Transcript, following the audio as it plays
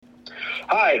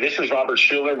Hi, this is Robert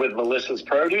Schuler with Melissa's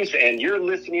Produce, and you're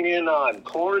listening in on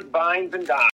Chords, Vines, and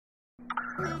Dines.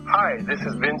 Hi, this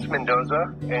is Vince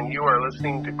Mendoza, and you are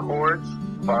listening to Chords,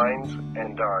 Vines,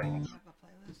 and Dines.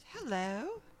 Hello.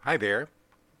 Hi there.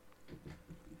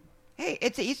 Hey,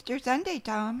 it's Easter Sunday,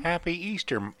 Tom. Happy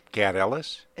Easter, Cat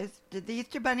Ellis. Did the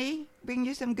Easter Bunny bring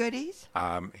you some goodies?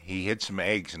 He hid some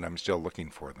eggs, and I'm still looking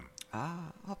for them.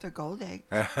 Ah, hope they're gold eggs.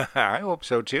 I hope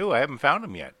so, too. I haven't found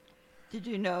them yet. Did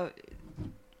you know...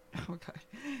 Oh, God.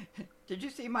 Did you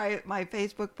see my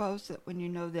Facebook post that when you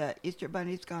know that Easter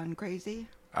Bunny's gone crazy?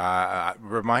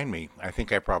 Remind me. I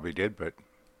think I probably did, but...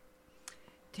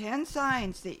 10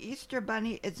 signs the Easter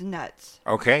Bunny is nuts.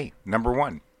 Okay, number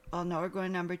 1. Oh, no, we're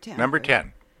going number 10. Number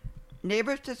 10.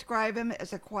 Neighbors describe him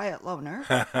as a quiet loner.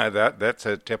 That's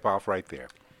a tip-off right there.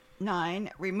 9.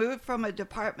 Removed from a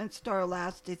department store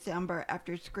last December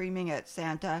after screaming at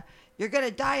Santa, "You're going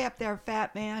to die up there,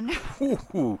 fat man."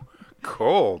 Ooh,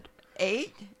 cold.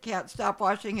 8. Can't stop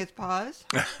washing his paws.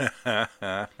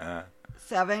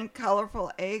 7.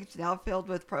 Colorful eggs now filled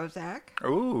with Prozac.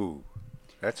 Ooh,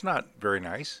 that's not very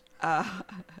nice.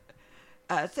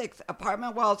 6.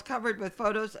 Apartment walls covered with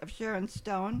photos of Sharon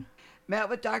Stone. Met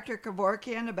with Dr.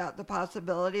 Kevorkian about the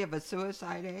possibility of a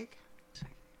suicide egg.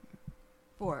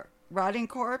 4. Rotting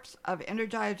corpse of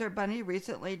Energizer Bunny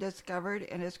recently discovered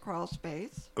in his crawl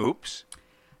space. Oops.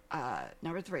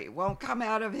 Number 3. Won't come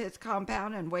out of his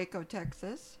compound in Waco,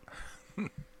 Texas.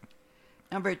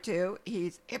 Number 2.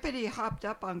 He's hippity hopped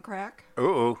up on crack.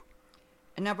 Ooh.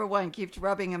 And number 1. Keeps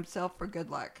rubbing himself for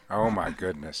good luck. Oh, my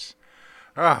goodness.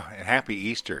 Oh, and happy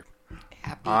Easter.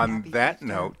 On that Easter.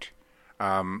 note,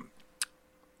 our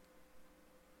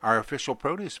official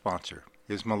produce sponsor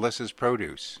is Melissa's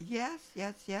Produce. Yes.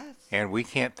 And we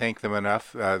can't thank them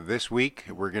enough. This week,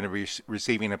 we're going to be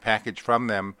receiving a package from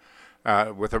them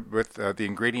with the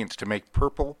ingredients to make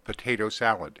purple potato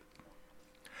salad.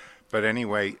 But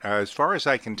anyway, as far as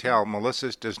I can tell,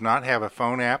 Melissa's does not have a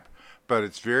phone app, but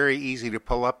it's very easy to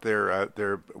pull up their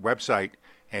website,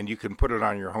 and you can put it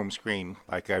on your home screen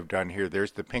like I've done here.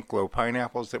 There's the pink glow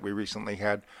pineapples that we recently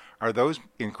had. Are those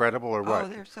incredible or what? Oh,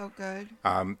 they're so good.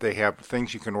 They have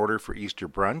things you can order for Easter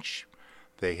brunch.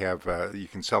 They have you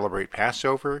can celebrate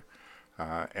Passover.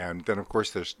 And then, of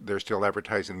course, they're still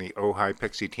advertising the Ojai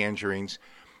Pixie Tangerines.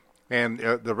 And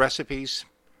the recipes,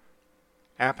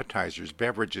 appetizers,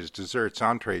 beverages, desserts,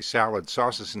 entrees, salads,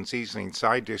 sauces and seasonings,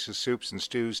 side dishes, soups and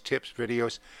stews, tips,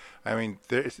 videos. I mean,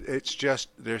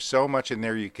 there's so much in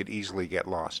there you could easily get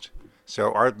lost.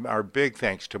 So our big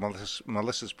thanks to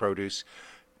Melissa's Produce,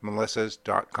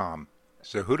 melissas.com.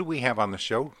 So who do we have on the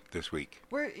show this week?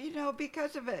 We're,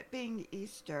 because of it being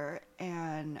Easter,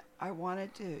 and I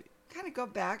wanted to kind of go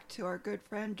back to our good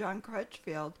friend John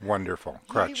Crutchfield. Wonderful.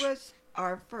 Crutch. He was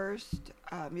our first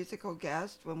musical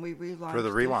guest when we relaunched for the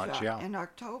relaunch, show yeah, in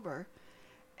October.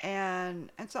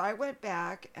 And so I went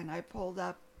back and I pulled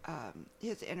up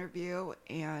his interview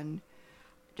and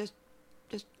just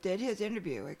did his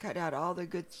interview. I cut out all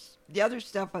the other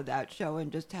stuff of that show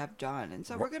and just have John. And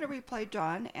so we're going to replay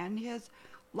John and his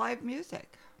live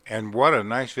music. And what a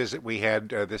nice visit we had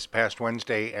this past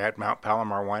Wednesday at Mount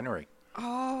Palomar Winery.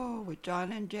 Oh, with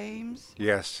John and James?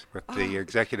 Yes, with the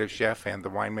executive chef and the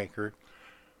winemaker.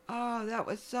 Oh, that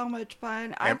was so much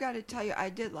fun. I've got to tell you, I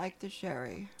did like the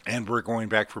sherry. And we're going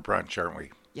back for brunch, aren't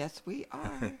we? Yes, we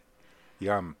are.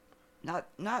 Yum.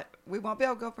 We won't be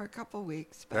able to go for a couple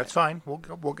weeks. But that's fine.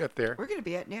 We'll get there. We're going to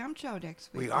be at Nam Show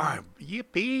next week. We are.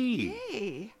 Yippee.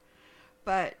 Yay.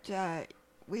 But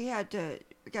we got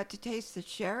to taste the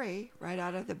sherry right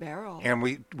out of the barrel. And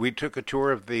we took a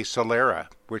tour of the Solera,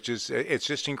 which it's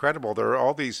just incredible. There are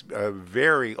all these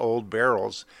very old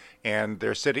barrels, and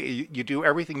they're sitting. You do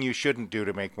everything you shouldn't do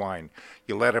to make wine.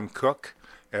 You let them cook.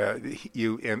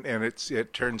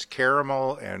 It turns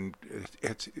caramel, and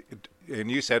and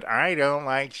you said, I don't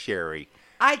like sherry.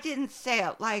 I didn't say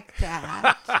it like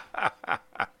that.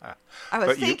 I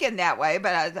was thinking that way,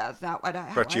 but that's not what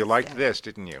I. But you liked this,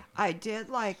 didn't you? I did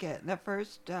like it. The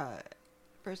first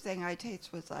thing I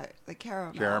tasted was like the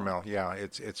caramel. Caramel, yeah,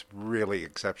 it's really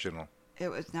exceptional. It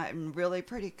was really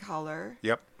pretty color.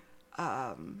 Yep.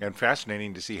 And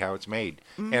fascinating to see how it's made.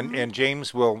 Mm-hmm. And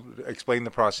James will explain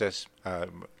the process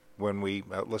when we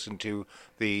listen to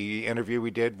the interview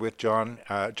we did with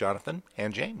Jonathan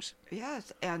and James.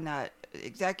 Yes, and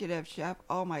executive chef,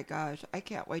 oh my gosh, I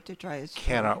can't wait to try his food.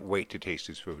 Cannot wait to taste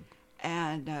his food.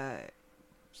 And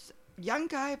young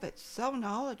guy, but so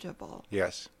knowledgeable.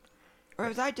 Yes. Or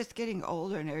was I just getting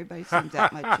older and everybody seems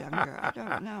that much younger? I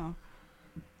don't know.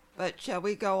 But shall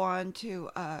we go on to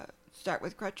start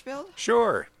with Crutchfield?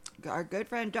 Sure. Our good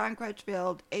friend John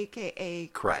Crutchfield, a.k.a.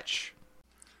 Crutch.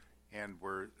 And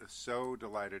we're so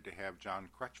delighted to have Jogn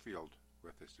Crutchfield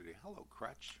with us today. Hello,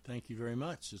 Crutch. Thank you very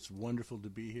much. It's wonderful to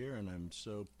be here, and I'm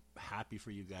so happy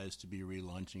for you guys to be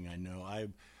relaunching. I know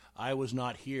I was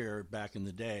not here back in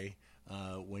the day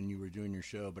when you were doing your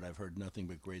show, but I've heard nothing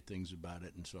but great things about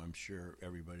it, and so I'm sure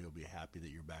everybody will be happy that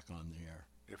you're back on the air.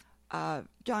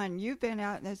 John, you've been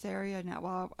out in this area now.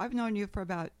 Well, I've known you for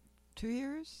about 2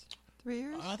 years, 3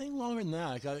 years? I think longer than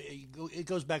that. It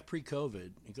goes back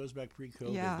pre-COVID. It goes back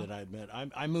pre-COVID that I met.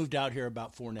 I moved out here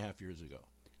about 4.5 years ago.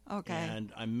 Okay.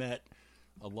 And I met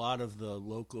a lot of the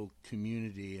local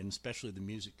community, and especially the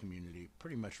music community,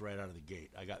 pretty much right out of the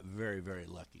gate. I got very, very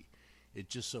lucky. It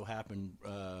just so happened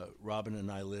Robin and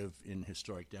I live in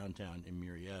historic downtown in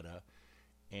Murrieta,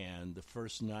 and the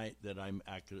first night that I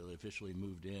actually officially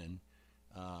moved in,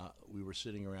 we were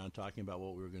sitting around talking about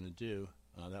what we were going to do.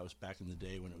 That was back in the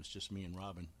day when it was just me and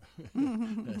Robin.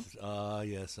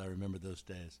 Yes, I remember those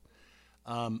days.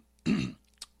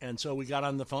 And so we got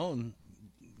on the phone.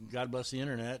 God bless the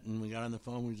internet, and we got on the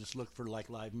phone. We just looked for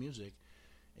live music,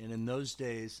 and in those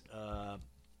days,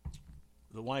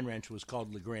 the wine ranch was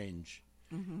called LaGrange,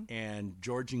 and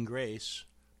George and Grace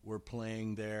were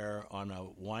playing there on a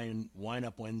wine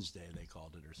up Wednesday, they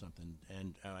called it, or something.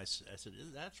 And I said,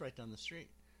 that's right down the street.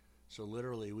 So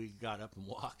literally, we got up and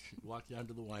walked down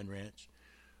to the wine ranch.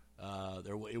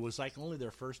 It was like only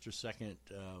their first or second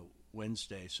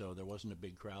Wednesday, so there wasn't a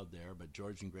big crowd there, but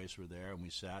George and Grace were there, and we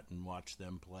sat and watched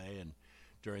them play, and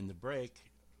during the break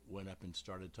went up and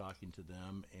started talking to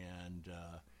them, and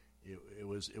it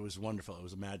was wonderful. It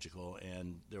was magical,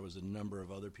 and there was a number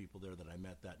of other people there that I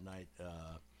met that night,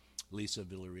 Lisa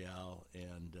Villarreal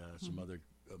and some other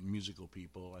musical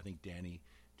people. I think Danny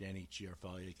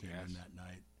Chiarfaglia came in that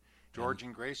night. George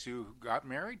and Grace, who got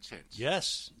married since.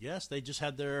 Yes, they just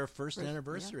had their first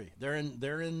anniversary. Yeah.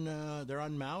 They're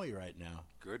on Maui right now.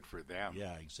 Good for them.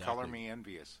 Yeah, exactly. Color me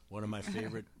envious. One of my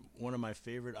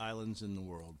favorite islands in the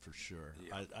world for sure.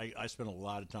 Yeah. I spent a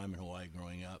lot of time in Hawaii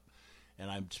growing up,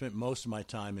 and I spent most of my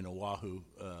time in Oahu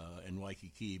and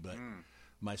Waikiki. But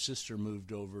my sister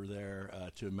moved over there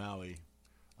to Maui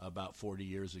about 40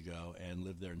 years ago and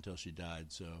lived there until she died.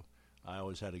 So I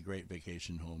always had a great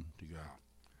vacation home to go. Wow.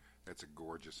 That's a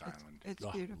gorgeous island. It's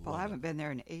beautiful. I haven't been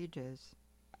there in ages.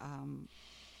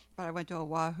 But I went to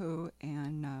Oahu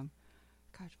and,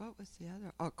 what was the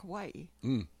other? Oh, Kauai.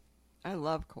 I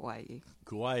love Kauai.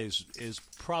 Kauai is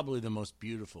probably the most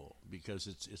beautiful because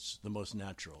it's the most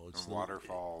natural. It's the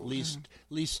waterfalls.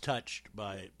 Least touched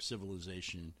by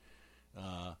civilization.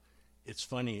 It's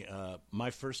funny. My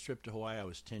first trip to Hawaii, I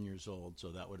was 10 years old, so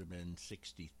that would have been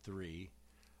 1963.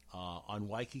 On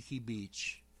Waikiki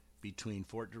Beach, between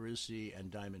Fort DeRussy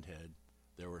and Diamond Head,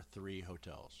 there were 3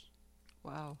 hotels.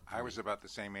 Wow. I was about the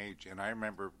same age, and I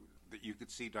remember that you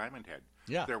could see Diamond Head.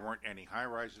 Yeah. There weren't any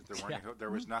high-rises. There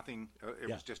was nothing.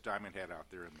 It was just Diamond Head out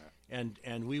there.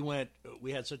 And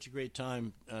we had such a great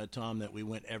time, Tom, that we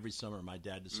went every summer. My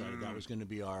dad decided that was going to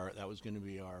be our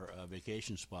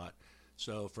vacation spot.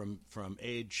 So from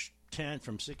age 10,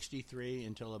 from 63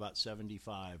 until about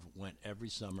 75, went every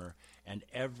summer, and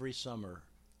every summer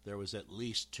there was at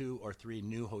least 2 or 3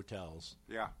 new hotels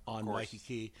on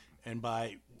Waikiki, and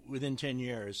within 10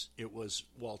 years, it was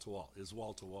wall to wall. It was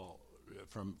wall to wall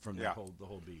from the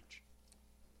whole beach.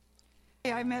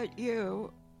 Hey, I met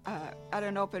you at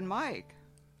an open mic.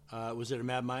 Was it at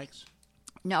Mad Mike's?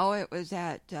 No, it was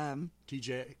at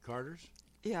T.J. Carter's.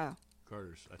 Yeah,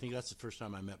 Carter's. I think that's the first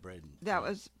time I met Braden. That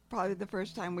was probably the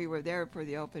first time we were there for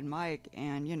the open mic,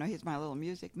 and he's my little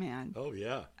music man. Oh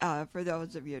yeah. For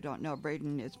those of you who don't know,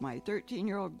 Braden is my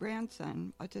 13-year-old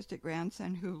grandson, autistic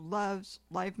grandson, who loves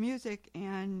live music,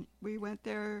 and we went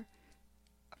there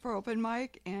for open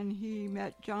mic, and he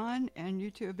met John, and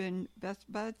you two have been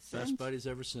best buds since. Best buddies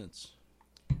ever since.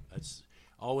 That's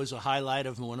always a highlight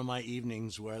of one of my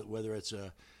evenings, whether it's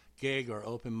a gig or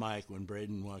open mic, when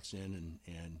Braden walks in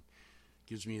and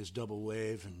gives me his double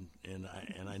wave, and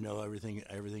I know everything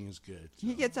is good. So.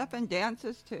 He gets up and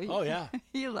dances too. Oh yeah,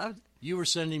 he loves. You were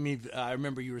sending me. I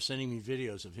remember you were sending me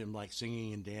videos of him like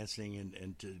singing and dancing,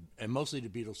 and mostly the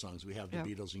Beatles songs. We have the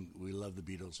Beatles, and we love the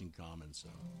Beatles in common.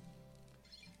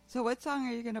 So what song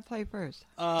are you going to play first?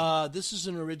 This is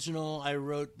an original I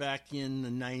wrote back in the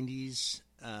 90s.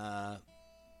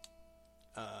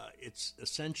 It's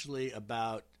essentially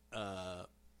about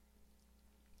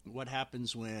what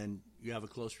happens when you have a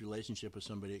close relationship with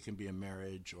somebody. It can be a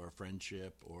marriage or a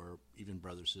friendship or even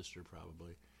brother-sister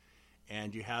probably.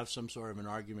 And you have some sort of an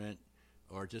argument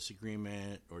or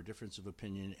disagreement or difference of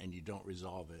opinion, and you don't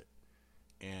resolve it.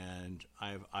 And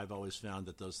I've always found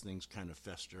that those things kind of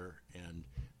fester, and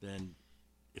then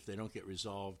if they don't get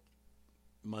resolved,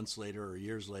 months later or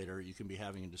years later, you can be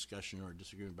having a discussion or a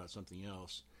disagreement about something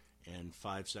else, and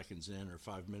 5 seconds in or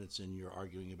 5 minutes in, you're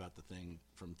arguing about the thing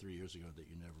from 3 years ago that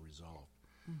you never resolved.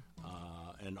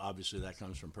 And obviously that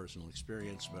comes from personal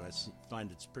experience, but I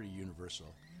find it's pretty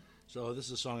universal. So this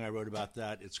is a song I wrote about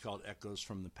that. It's called Echoes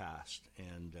from the Past,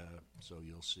 and so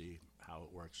you'll see how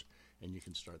it works, and you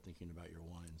can start thinking about your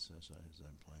wines as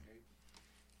I'm playing.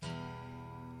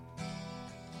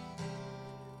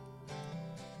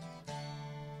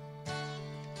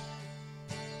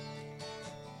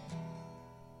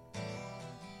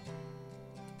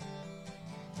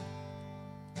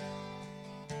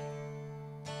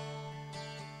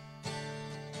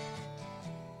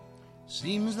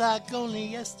 Seems like only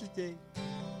yesterday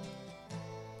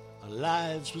our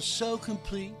lives were so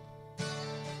complete.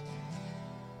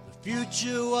 The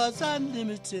future was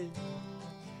unlimited.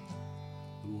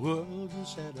 The world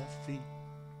was at our feet.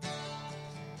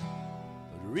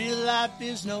 But real life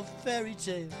is no fairy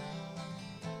tale,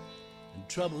 and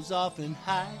troubles often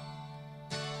hide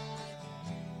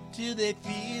till they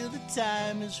feel the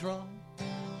time is wrong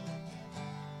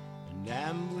and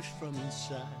ambush from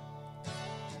inside.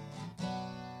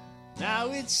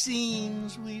 Now it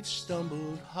seems we've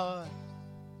stumbled hard,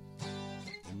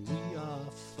 and we are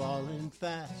falling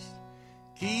fast.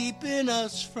 Keeping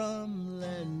us from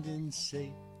landing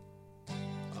safe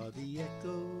are the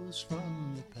echoes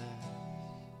from the past.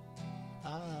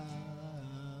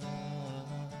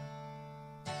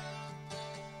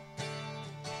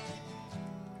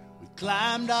 We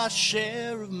climbed our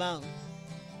share of mountains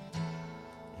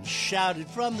and shouted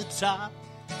from the top.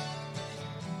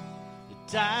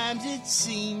 Times it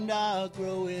seemed our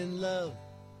growing love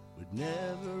would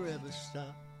never ever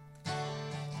stop.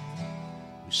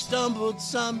 We stumbled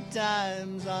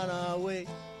sometimes on our way,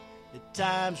 at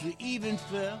times we even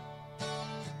fell,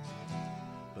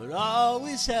 but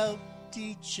always helped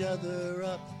each other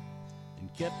up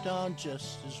and kept on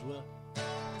just as well.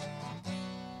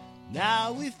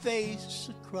 Now we face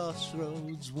a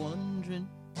crossroads, wondering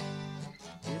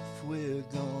if we're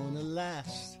gonna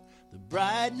last. The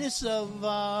brightness of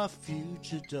our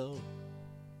future dull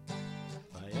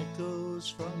by echoes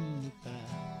from the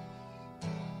past.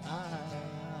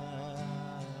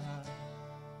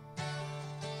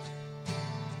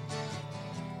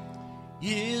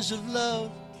 Years of love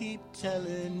keep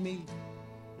telling me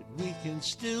that we can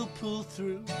still pull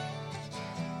through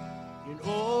in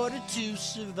order to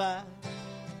survive.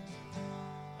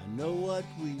 I know what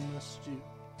we must do.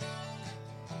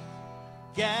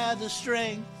 Gather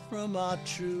strength from our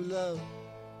true love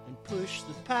and push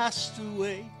the past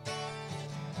away.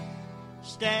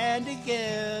 Stand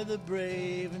together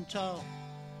brave and tall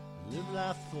and live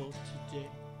life for today.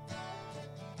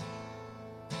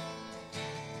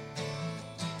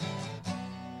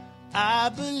 I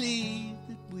believe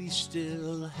that we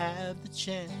still have the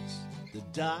chance. The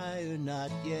die are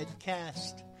not yet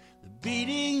cast. The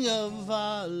beating of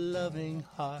our loving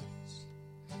hearts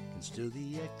can still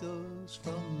the echoes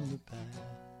from the past.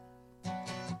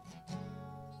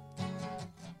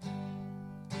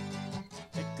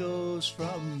 Echoes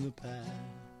from the past.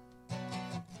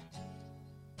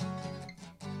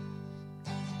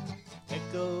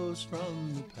 Echoes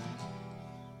from the past.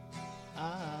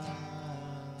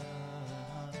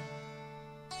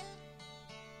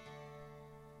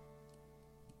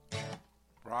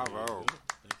 Bravo.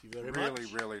 Thank you very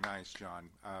much. Really nice, John.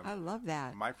 I love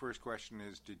that. My first question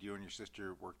is, did you and your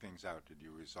sister work things out? Did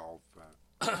you resolve?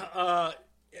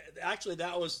 Actually,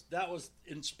 that was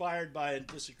inspired by a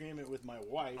disagreement with my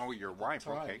wife. Oh, your wife.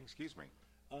 Okay, excuse me.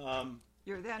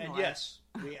 You're then And wife. yes,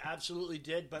 we absolutely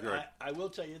did. But I will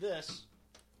tell you this.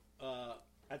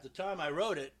 At the time I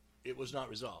wrote it, it was not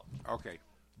resolved. Okay.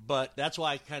 But that's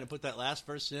why I kind of put that last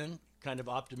verse in, kind of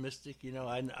optimistic. You know,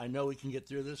 I know we can get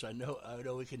through this. I know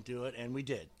we can do it, and we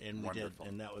did, and Wonderful. we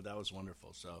did, and that was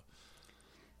wonderful. So,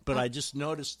 but I just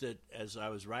noticed that as I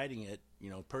was writing it,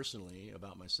 you know, personally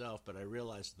about myself, but I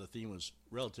realized the theme was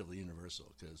relatively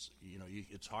universal because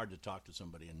it's hard to talk to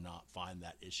somebody and not find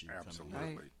that issue. Absolutely.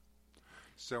 coming up. Right.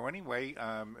 So anyway,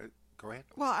 go ahead.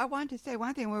 Well, I wanted to say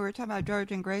one thing. We were talking about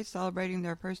George and Grace celebrating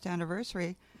their first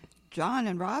anniversary. John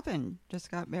and Robin just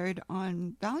got married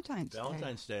on Valentine's Day.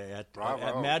 Valentine's Day at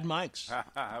Bravo. Mad Mike's.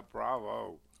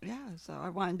 Bravo. Yeah, so I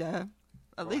wanted to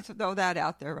at least throw that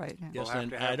out there right now. Yes, We'll have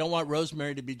and to have- I don't want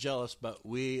Rosemary to be jealous, but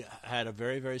we had a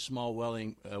very, very small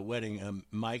wedding.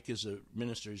 Mike is a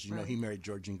minister, as you know. Right. He married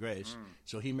George and Grace,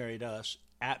 so he married us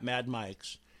at Mad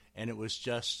Mike's, and it was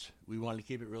just, we wanted to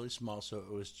keep it really small, so it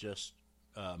was just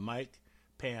Mike,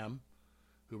 Pam,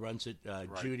 who runs it,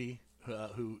 Judy,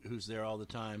 who's there all the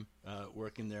time,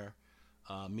 working there,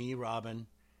 me, Robin,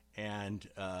 and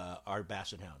our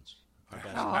Basset Hounds. Our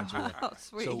Basset Hounds were there. Oh,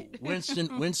 sweet. So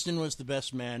Winston was the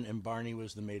best man, and Barney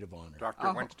was the maid of honor.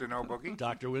 Dr. Winston O. Boogie?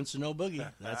 Dr. Winston O. Boogie.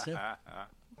 That's him.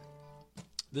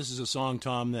 This is a song,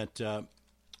 Tom, that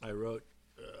I wrote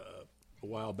a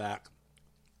while back,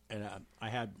 and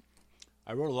I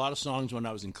wrote a lot of songs when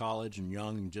I was in college and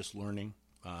young and just learning,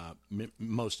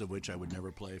 most of which I would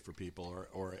never play for people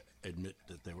or admit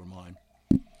that they were mine.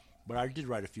 But I did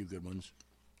write a few good ones.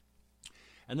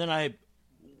 And then I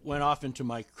went off into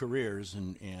my careers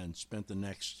and spent the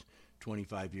next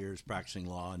 25 years practicing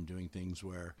law and doing things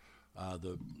where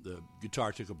the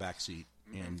guitar took a back seat.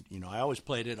 And, you know, I always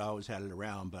played it, I always had it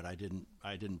around, but I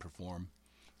didn't perform.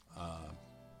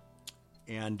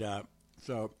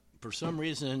 So for some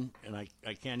reason, and I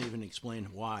can't even explain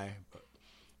why, but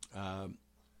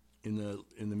in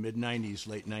the mid 90s,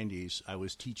 late 90s, I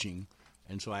was teaching,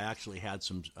 and so I actually had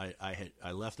some.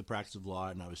 I left the practice of law,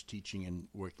 and I was teaching and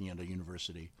working at a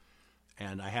university,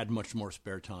 and I had much more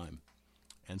spare time,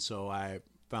 and so I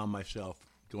found myself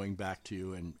going back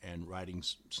to and writing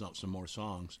some more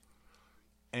songs,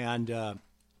 and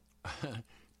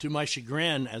to my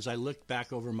chagrin, as I looked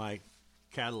back over my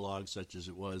catalog, such as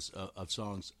it was, of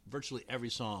songs, virtually every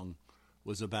song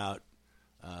was about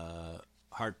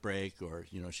heartbreak, or,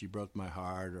 you know, she broke my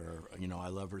heart, or, you know, I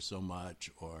love her so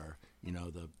much, or, you know,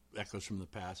 the echoes from the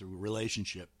past, or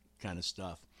relationship kind of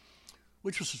stuff,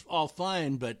 which was all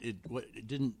fine, but it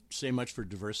didn't say much for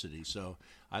diversity. So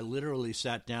I literally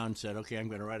sat down and said, okay, I'm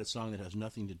going to write a song that has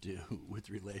nothing to do with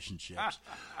relationships.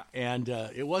 And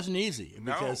it wasn't easy,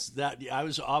 because I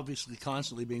was obviously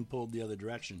constantly being pulled the other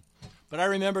direction. But I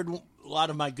remembered a lot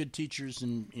of my good teachers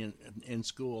in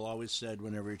school always said,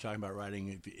 whenever you're talking about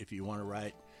writing, if you want to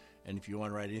write, and if you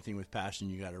want to write anything with passion,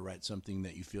 you got to write something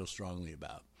that you feel strongly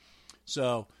about.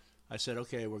 So I said,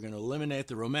 okay, we're going to eliminate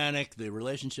the romantic, the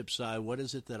relationship side. What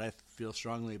is it that I feel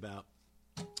strongly about?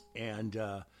 And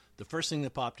the first thing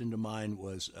that popped into mind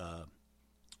was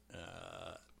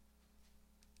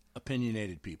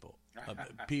opinionated people.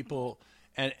 People,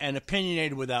 and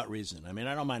opinionated without reason. I mean,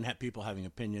 I don't mind people having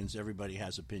opinions. Everybody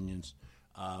has opinions.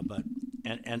 But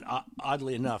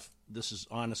oddly enough, this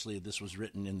was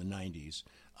written in the 90s,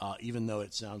 even though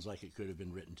it sounds like it could have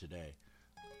been written today.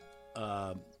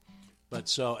 I'm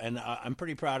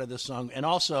pretty proud of this song. And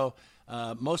also,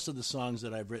 most of the songs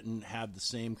that I've written have the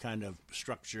same kind of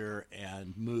structure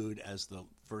and mood as the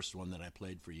first one that I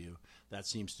played for you. That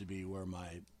seems to be where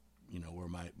my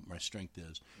strength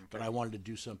is. Okay. But I wanted to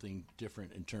do something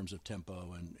different in terms of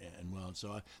tempo and well.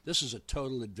 So this is a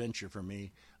total adventure for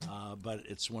me, but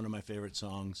it's one of my favorite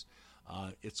songs.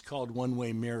 It's called One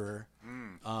Way Mirror,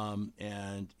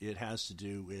 and it has to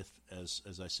do with,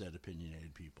 as I said,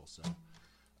 opinionated people. So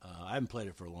I haven't played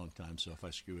it for a long time, so if I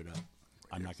screw it up,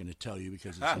 I'm not going to tell you,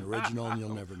 because it's an original and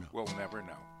you'll never know. We'll never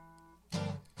know.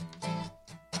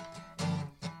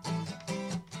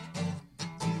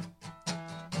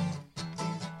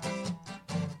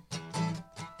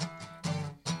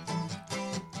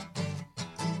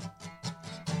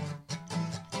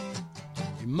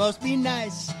 It must be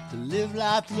nice to live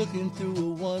life looking through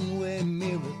a one-way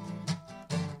mirror.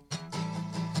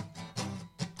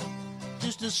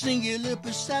 Just a singular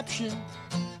perception,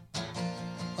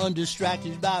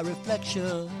 undistracted by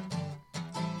reflection.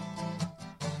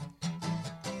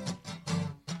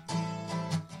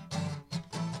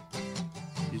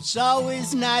 It's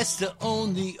always nice to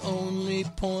own the only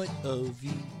point of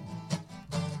view.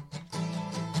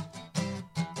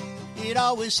 It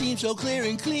always seems so clear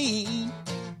and clean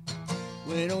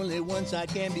when only one side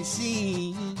can be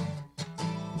seen.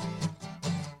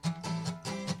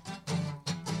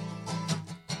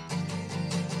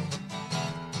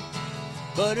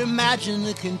 But imagine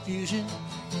the confusion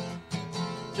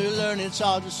to learn it's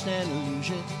all just an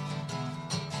illusion.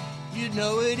 You'd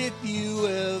know it if you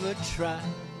ever tried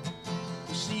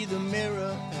to see the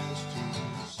mirror as to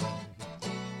the side.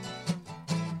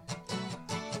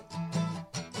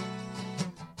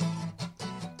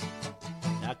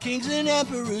 Now kings and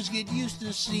emperors get used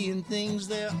to seeing things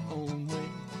their own way.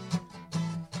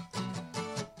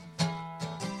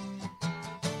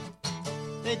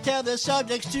 They tell their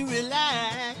subjects to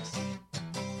relax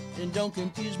and don't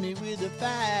confuse me with the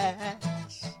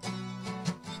facts.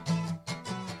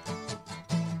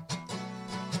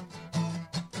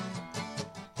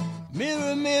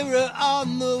 Mirror, mirror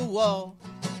on the wall,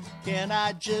 can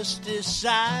I just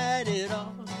decide it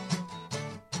all?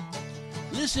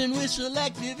 Listen with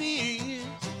selective ears,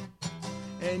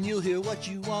 and you'll hear what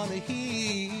you want to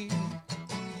hear.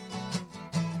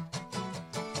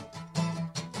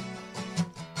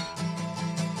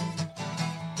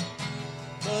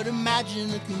 But imagine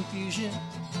the confusion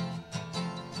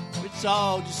it's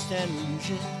all just an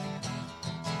illusion.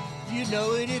 You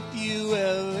know it if you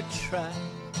ever try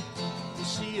to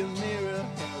see a mirror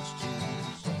has two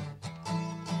sides.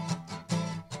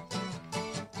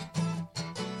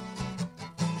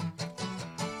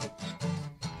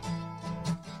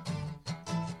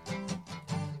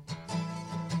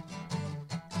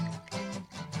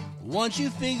 Once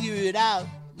you figure it out,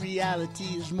 reality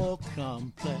is more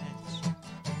complex.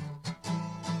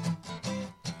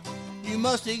 You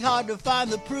must think hard to find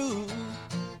the proof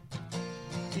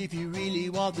if you really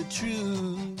want the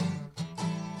truth.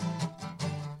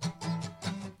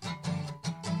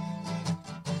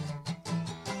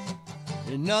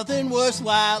 And nothing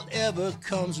worthwhile ever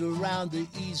comes around the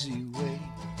easy way.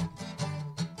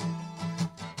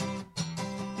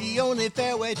 The only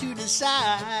fair way to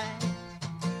decide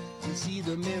is see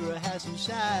the mirror has some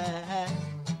side.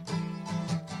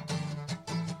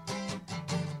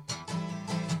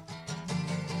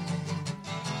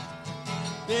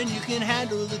 Then you can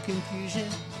handle the confusion,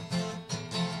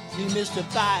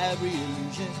 demystify every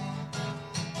illusion.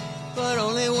 But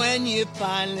only when you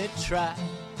finally try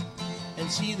and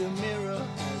see the mirror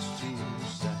has two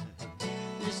sides.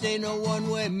 This ain't no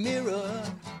one-way mirror.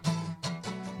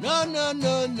 No, no,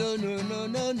 no, no, no, no,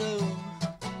 no, no.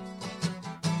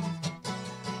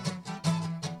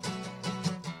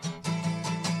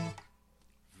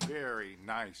 Very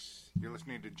nice. You're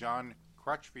listening to John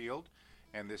Crutchfield,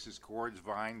 and this is Chords,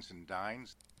 Vines, and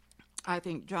Dines. I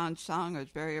think John's song is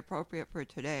very appropriate for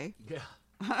today. Yeah.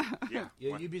 Yeah.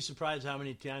 You'd be surprised how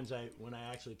many times when I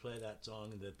actually play that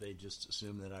song that they just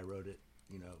assume that I wrote it,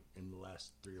 in the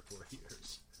last 3 or 4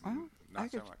 years. Well,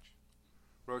 Not so much.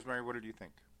 Rosemary, what did you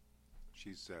think?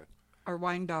 She's Our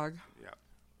wine dog. yeah.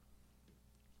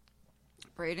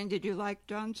 Braden, did you like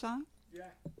John's song?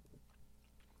 Yeah.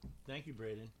 Thank you,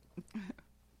 Braden.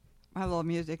 My little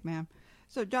music man.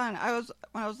 So John,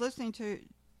 when I was listening to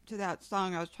that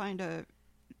song, I was trying to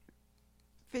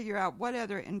figure out what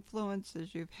other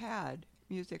influences you've had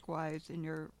music-wise in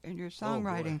your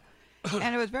songwriting,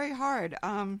 and it was very hard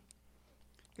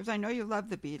because I know you love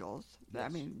the Beatles. Yes. I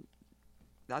mean,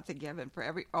 that's a given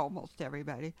for almost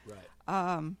everybody.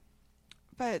 Right.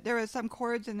 But there was some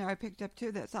chords in there I picked up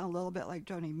too that sound a little bit like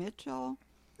Joni Mitchell.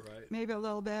 Right. Maybe a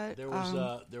little bit. There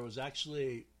was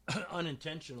actually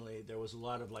unintentionally there was a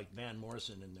lot of like Van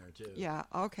Morrison in there too. Yeah.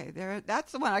 Okay.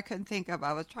 That's the one I couldn't think of.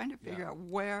 I was trying to figure out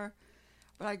where.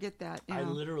 But I get that. I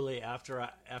literally, after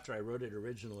I wrote it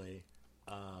originally,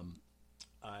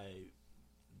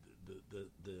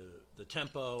 the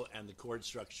tempo and the chord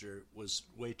structure was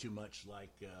way too much like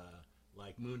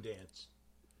Moondance,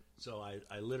 so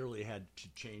I literally had to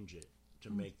change it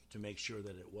to make sure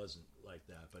that it wasn't like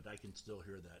that. But I can still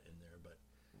hear that in there. But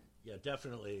yeah,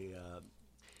 definitely.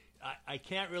 I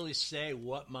can't really say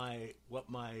what my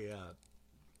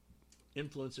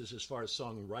influences as far as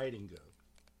songwriting go,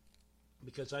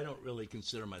 because I don't really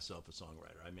consider myself a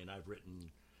songwriter. I mean, I've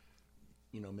written,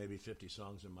 maybe 50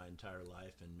 songs in my entire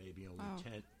life, and maybe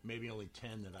only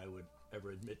 10 that I would ever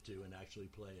admit to and actually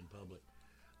play in public.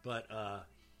 But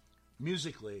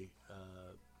musically,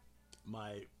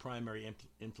 my primary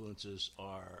influences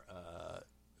are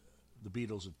the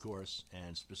Beatles, of course,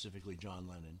 and specifically John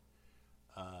Lennon,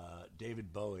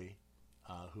 David Bowie,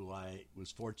 who I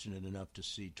was fortunate enough to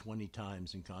see 20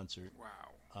 times in concert.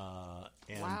 Wow.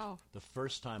 Wow. The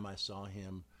first time I saw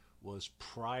him was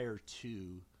prior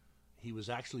to, he was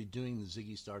actually doing the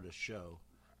Ziggy Stardust show,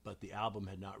 but the album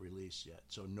had not released yet,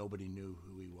 so nobody knew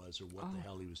who he was or what the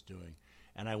hell he was doing.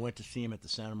 And I went to see him at the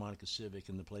Santa Monica Civic,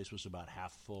 and the place was about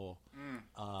half full.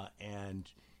 And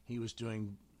he was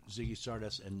doing Ziggy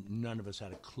Stardust, and none of us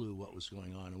had a clue what was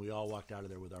going on. And we all walked out of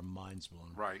there with our minds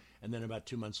blown. Right. And then about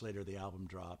 2 months later, the album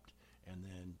dropped, and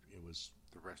then it was...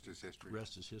 The rest is history.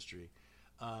 Rest is history.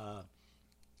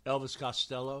 Elvis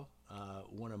Costello,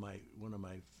 one of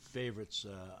my favorites.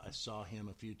 I saw him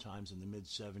a few times in the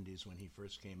mid-'70s when he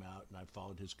first came out, and I've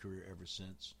followed his career ever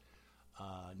since.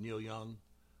 Neil Young,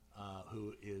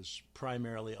 who is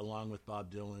primarily, along with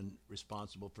Bob Dylan,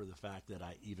 responsible for the fact that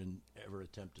I even ever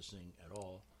attempt to sing at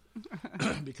all.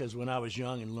 Because when I was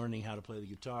young and learning how to play the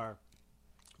guitar,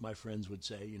 my friends would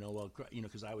say,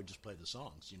 because I would just play the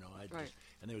songs,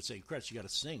 and they would say, Crutch, you got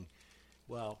to sing.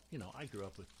 Well, I grew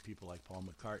up with people like Paul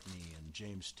McCartney and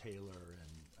James Taylor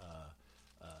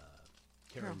and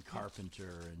Karen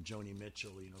Carpenter and Joni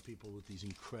Mitchell, people with these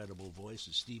incredible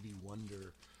voices, Stevie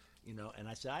Wonder, and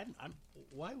I said,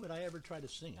 why would I ever try to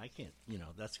sing? I can't,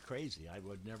 that's crazy. I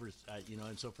would never,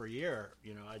 and so for a year,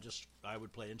 I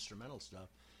would play instrumental stuff.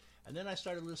 And then I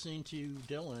started listening to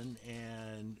Dylan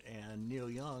and Neil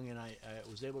Young, and I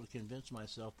was able to convince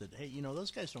myself that, hey,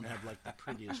 those guys don't have like the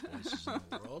prettiest voices in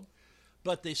the world,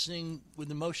 but they sing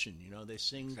with emotion. They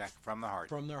sing exactly, from the heart.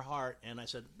 From their heart. And I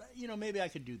said, maybe I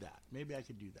could do that.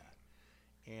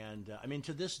 And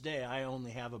to this day, I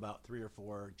only have about 3 or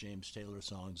 4 James Taylor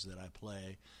songs that I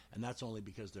play, and that's only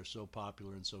because they're so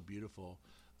popular and so beautiful.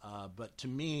 But to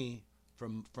me,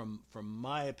 from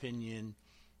my opinion,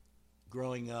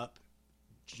 growing up,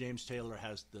 James Taylor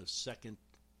has the second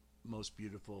most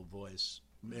beautiful voice,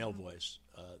 male voice,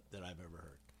 that I've ever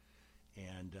heard.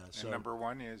 And so number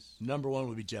one is? Number one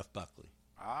would be Jeff Buckley.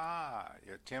 Ah,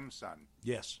 yeah, Tim's son.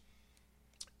 Yes.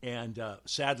 And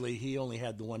sadly, he only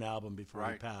had the one album before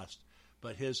he passed.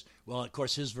 But of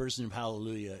course, his version of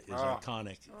Hallelujah is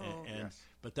iconic. Yes.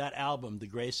 But that album, the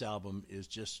Grace album, is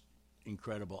just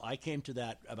incredible. I came to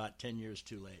that about 10 years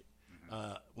too late.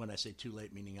 When I say too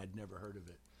late, meaning I'd never heard of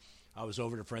it. I was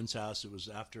over at a friend's house. It was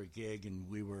after a gig, and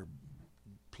we were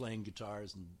playing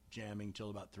guitars and jamming till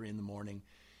about 3 in the morning.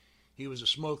 He was a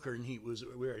smoker, and we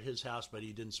were at his house, but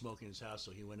he didn't smoke in his house,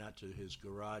 so he went out to his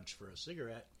garage for a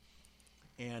cigarette.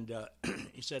 And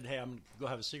he said, hey, I'm going to go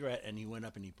have a cigarette. And he went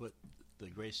up and he put the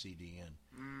Grace CD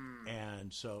in.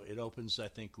 And so it opens, I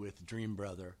think, with Dream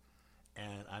Brother.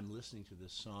 And I'm listening to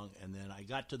this song. And then I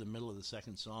got to the middle of the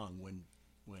second song when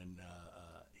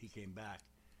he came back.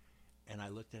 And I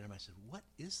looked at him. I said, what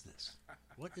is this?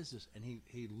 What is this? And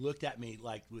he looked at me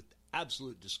like with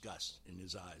absolute disgust in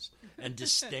his eyes and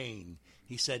disdain.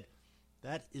 He said,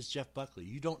 that is Jeff Buckley.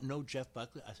 You don't know Jeff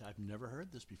Buckley? I said, I've never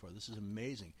heard this before. This is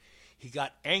amazing. He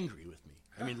got angry with me.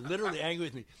 I mean, literally angry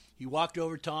with me. He walked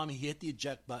over, Tom. He hit the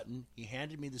eject button. He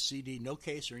handed me the CD, no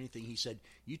case or anything. He said,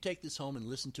 you take this home and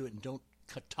listen to it and don't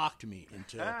talk to me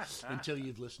until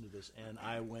you've listened to this. And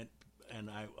I went, and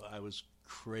I was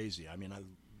crazy. I mean,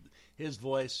 his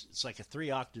voice, it's like a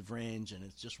 3-octave range, and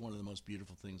it's just one of the most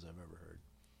beautiful things I've ever heard.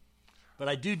 But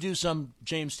I do some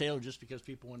James Taylor just because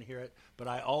people want to hear it. But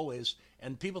I always,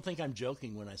 and people think I'm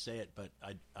joking when I say it, but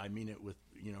I mean it with,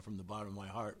 from the bottom of my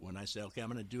heart when I say, okay,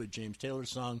 I'm going to do a James Taylor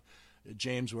song.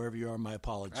 James, wherever you are, my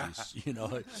apologies.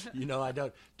 I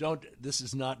don't. This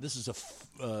is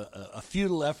a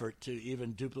futile effort to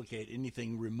even duplicate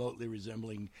anything remotely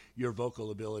resembling your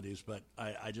vocal abilities. But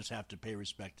I just have to pay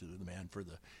respect to the man for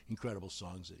the incredible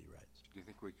songs that he writes. Do you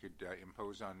think we could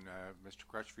impose on Mr.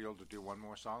 Crutchfield to do one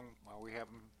more song while we have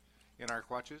him in our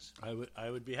clutches? I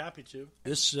would be happy to.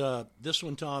 This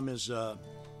one, Tom, is.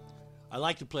 I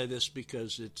like to play this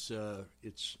because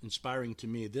it's inspiring to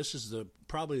me. This is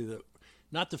probably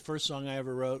not the first song I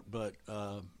ever wrote, but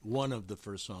one of the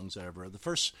first songs I ever wrote. The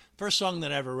first song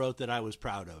that I ever wrote that I was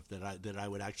proud of, that I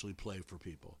would actually play for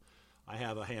people. I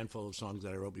have a handful of songs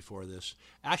that I wrote before this.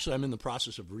 Actually, I'm in the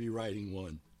process of rewriting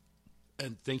one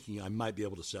and thinking I might be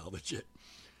able to salvage it.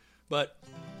 But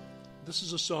this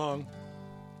is a song.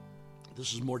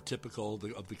 This is more typical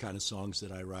of the kind of songs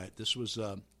that I write. This was.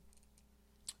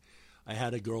 I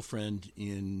had a girlfriend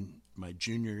in my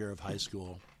junior year of high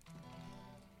school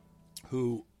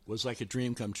who was like a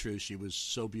dream come true. She was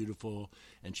so beautiful,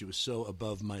 and she was so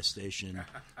above my station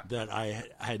that I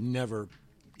had never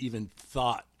even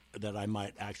thought that I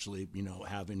might actually,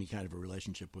 have any kind of a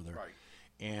relationship with her. Right.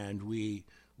 And we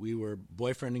were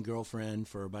boyfriend and girlfriend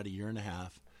for about a year and a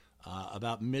half.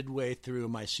 About midway through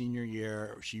my senior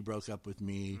year, she broke up with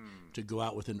me to go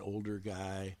out with an older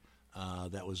guy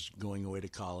that was going away to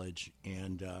college.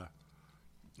 And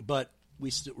but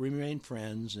we remained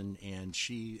friends, and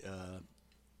she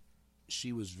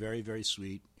was very, very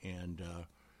sweet. And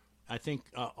I think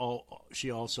she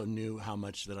also knew how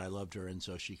much that I loved her, and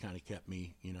so she kind of kept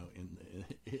me,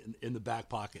 in the back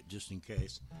pocket just in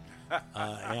case.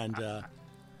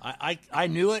 I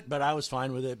knew it, but I was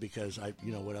fine with it because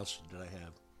what else did I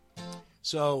have?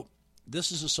 So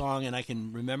this is a song, and I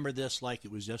can remember this like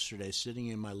it was yesterday, sitting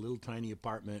in my little tiny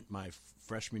apartment my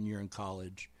freshman year in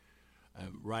college,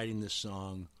 writing this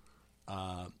song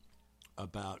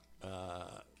about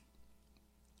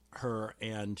her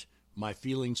and my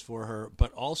feelings for her,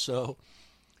 but also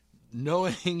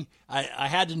knowing I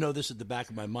had to know this at the back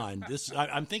of my mind.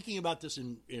 I'm thinking about this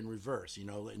in reverse,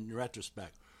 in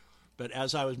retrospect. But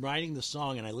as I was writing the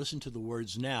song and I listen to the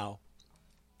words now,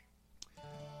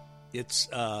 it's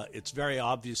very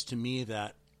obvious to me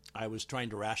that I was trying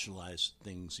to rationalize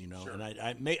things, Sure. And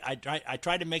I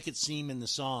tried to make it seem in the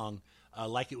song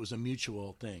like it was a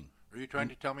mutual thing. Are you trying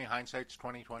to tell me hindsight's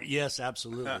 20/20? Yes,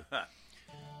 absolutely.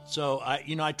 So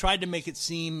I tried to make it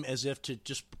seem as if to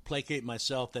just placate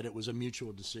myself that it was a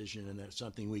mutual decision and that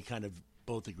something we kind of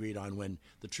both agreed on, when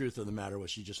the truth of the matter was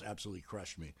she just absolutely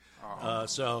crushed me.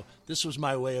 So this was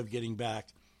my way of getting back.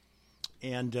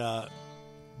 And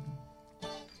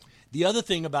the other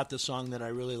thing about the song that I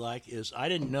really like is I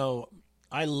didn't know.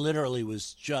 I literally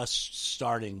was just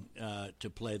starting to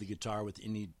play the guitar with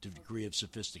any degree of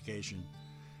sophistication,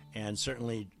 and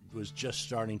certainly was just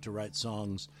starting to write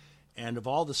songs. And of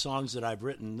all the songs that I've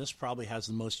written, this probably has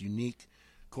the most unique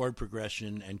chord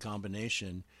progression and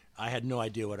combination. I had no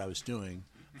idea what I was doing,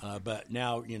 but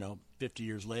now, 50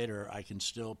 years later, I can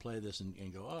still play this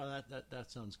and go, oh,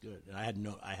 that sounds good. And I had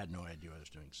no idea what I was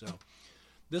doing. So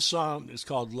this song is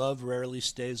called "Love Rarely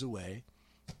Stays Away."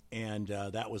 And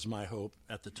that was my hope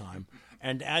at the time.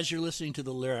 And as you're listening to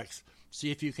the lyrics, see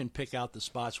if you can pick out the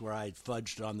spots where I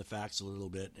fudged on the facts a little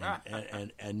bit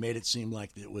and made it seem like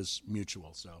it was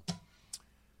mutual. So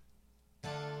I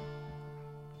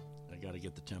got to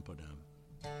get the tempo down.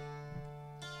 There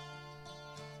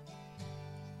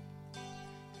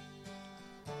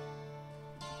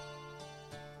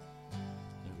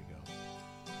we go.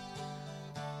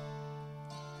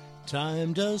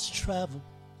 Time does travel,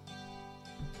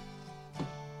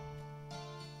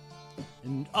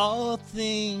 and all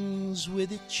things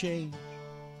with it change.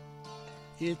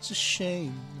 It's a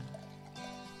shame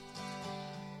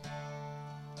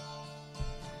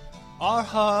our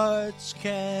hearts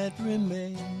can't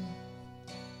remain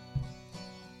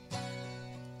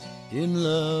in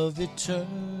love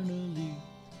eternally.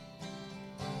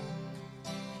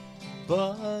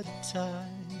 But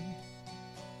time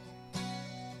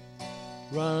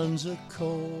runs a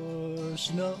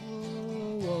course no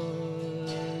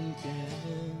one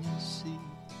can see.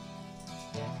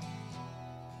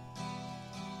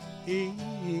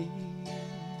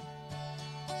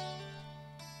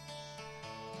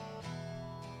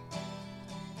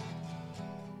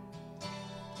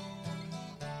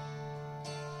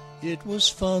 It was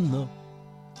fun though,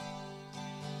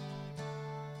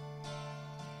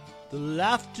 the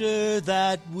laughter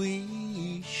that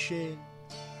we shared,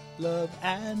 love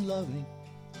and loving,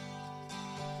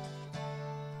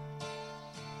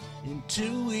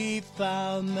 until we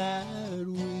found that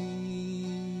we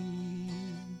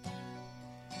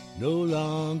no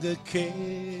longer care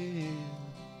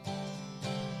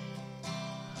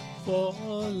for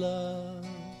love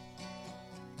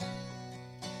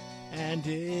and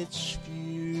its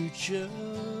future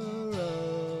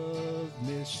of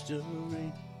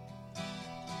mystery.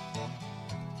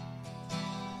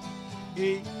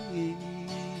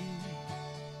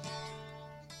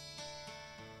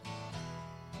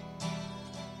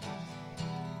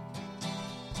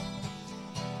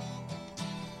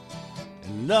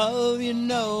 And love,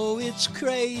 it's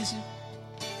crazy.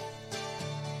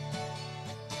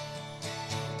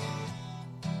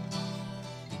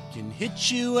 It can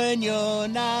hit you when you're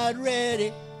not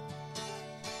ready.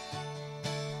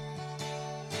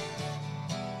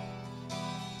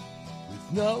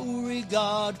 With no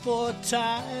regard for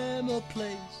time or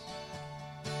place,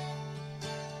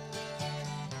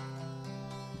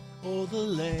 or the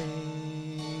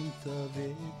length of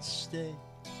its stay.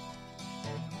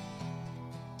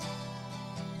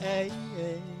 Hey,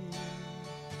 hey.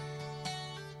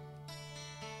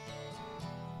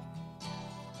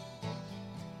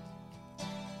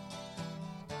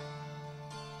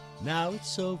 Now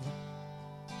it's over.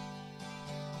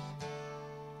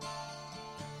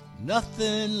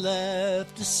 Nothing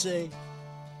left to say.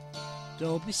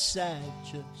 Don't be sad,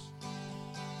 just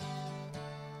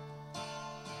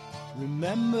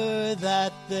remember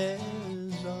that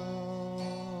there's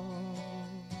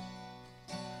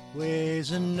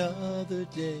always another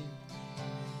day,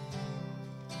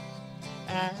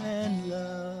 and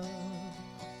love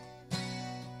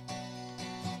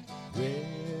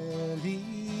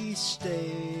rarely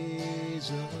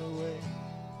stays away.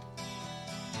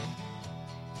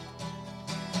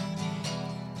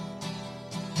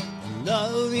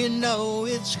 Love,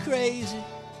 it's crazy.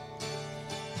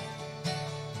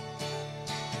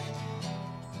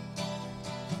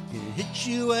 It hits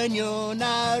you when you're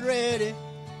not ready.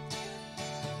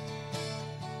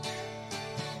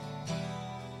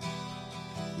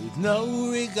 With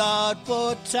no regard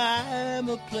for time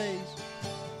or place,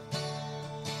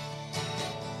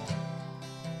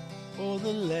 or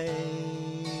the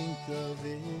length of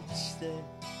its stay.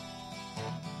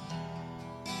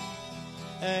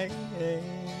 Hey, hey.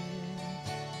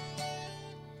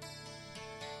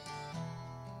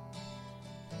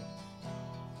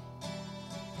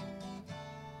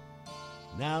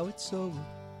 Now it's over.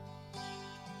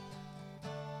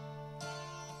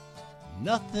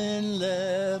 Nothing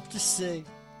left to say.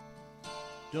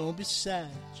 Don't be sad,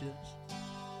 just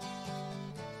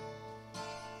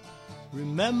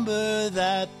remember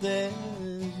that there's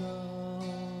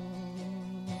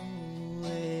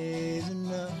always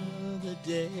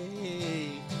day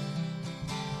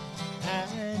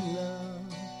and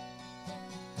love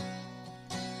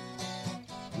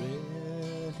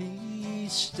when he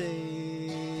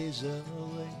stays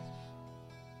away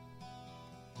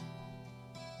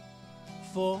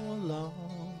for long.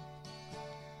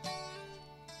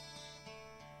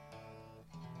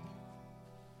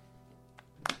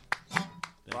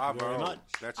 Thank you very Bravo. much.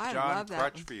 That's I John love that.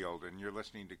 Crutchfield, and you're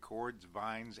listening to Chords,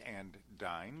 Vines, and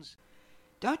Dines.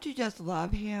 Don't you just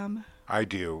love him? I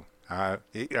do. I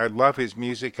love his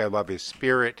music. I love his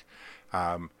spirit.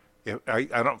 I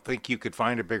don't think you could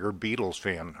find a bigger Beatles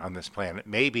fan on this planet.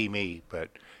 Maybe me, but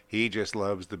he just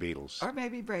loves the Beatles. Or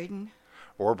maybe Braden.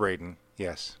 Or Braden,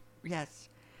 yes. Yes.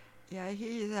 Yeah,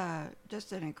 he's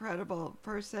just an incredible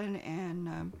person,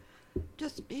 and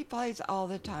just he plays all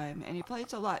the time, and he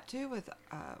plays a lot too with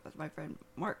my friend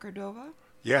Mark Cordova.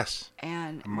 Yes.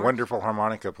 And A Mark's- wonderful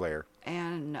harmonica player.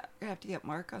 And we have to get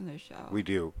Mark on the show. We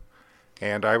do.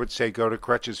 And I would say go to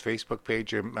Crutch's Facebook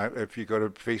page. If you go to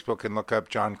Facebook and look up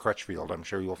John Crutchfield, I'm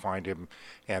sure you'll find him,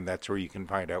 and that's where you can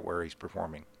find out where he's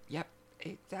performing. Yep,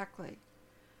 exactly.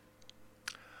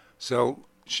 So,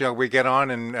 shall we get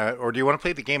on and, or do you want to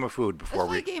play the game of food before Let's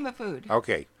play a game of food.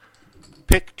 Okay.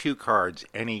 Pick 2 cards,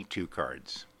 any 2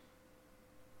 cards.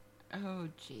 Oh,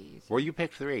 jeez. Well, you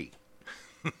picked 3.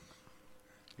 You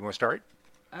want to start?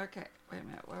 Okay, wait a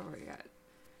minute. Where were we at?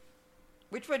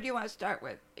 Which one do you want to start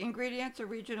with? Ingredients or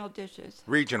regional dishes?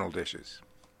 Regional dishes.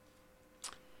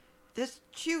 This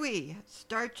chewy,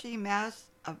 starchy mass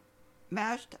of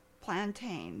mashed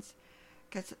plantains,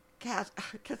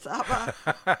 cassava,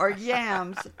 or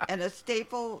yams, and a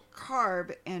staple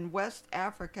carb in West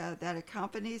Africa that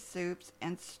accompanies soups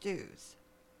and stews.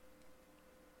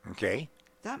 Okay.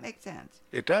 Does that make sense?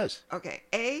 It does. Okay,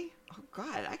 oh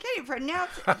God, I can't even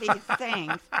pronounce these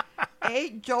things.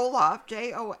 A, jollof,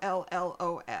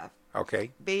 Jollof. Okay.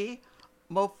 B,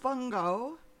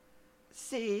 mofongo.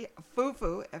 C,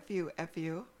 fufu,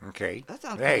 F-U-F-U. Okay. That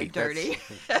sounds Hey, kind of dirty.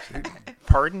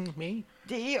 Pardon me?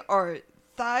 D, or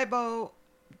thibo,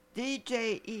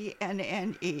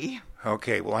 D-J-E-N-N-E.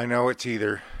 Okay, well, I know it's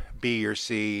either B or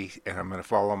C, and I'm going to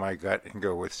follow my gut and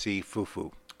go with C,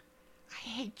 fufu. I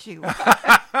hate you.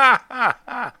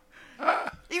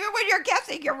 Even when you're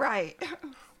guessing, you're right.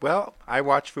 Well, I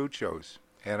watch food shows,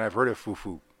 and I've heard of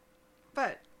fufu.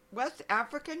 But West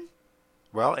African?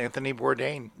 Well, Anthony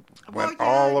Bourdain went yeah,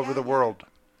 all over yeah, the yeah. world.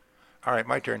 All right,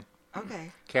 my turn.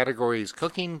 Okay, Categories: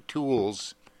 cooking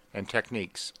tools and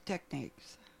techniques.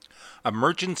 techniques.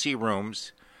 Emergency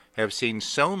rooms have seen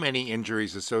so many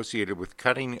injuries associated with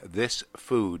cutting this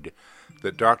food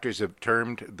that doctors have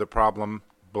termed the problem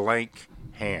blank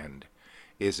hand.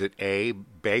 Is it A,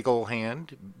 bagel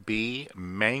hand, B,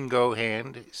 mango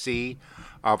hand, C,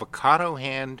 avocado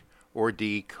hand, or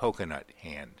D, coconut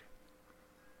hand?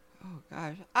 Oh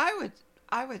gosh, I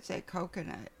would say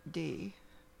coconut. D.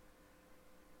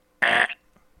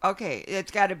 Okay,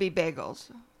 it's got to be bagels.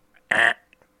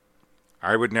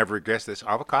 I would never guess this.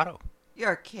 Avocado.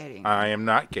 You're kidding. I am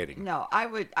not kidding. No,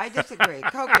 I disagree.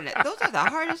 Coconut. Those are the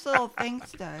hardest little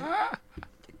things to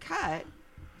cut.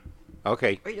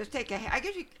 Okay. Or you just take I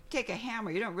guess you take a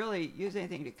hammer. You don't really use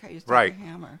anything to cut. You just take Right. a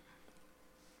hammer.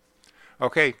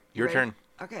 Okay, your Ready? turn.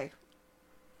 Okay.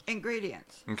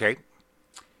 Ingredients. Okay.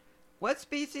 What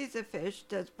species of fish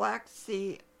does black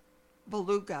sea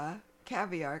beluga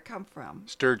caviar come from?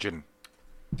 Sturgeon.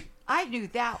 I knew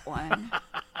that one.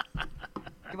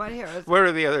 You want to hear it? What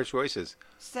are the other choices?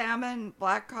 Salmon,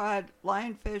 black cod,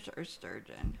 lionfish, or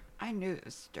sturgeon? I knew it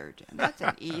was sturgeon. That's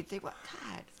an easy one.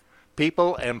 God.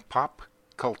 People and pop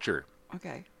culture.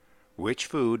 Okay. Which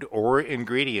food or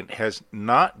ingredient has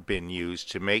not been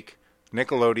used to make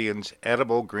Nickelodeon's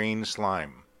edible green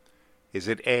slime? Is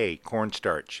it A,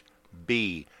 cornstarch,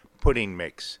 B, pudding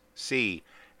mix, C,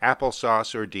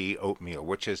 applesauce, or D, oatmeal?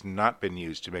 Which has not been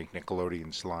used to make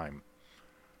Nickelodeon slime?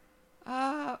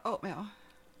 Oatmeal.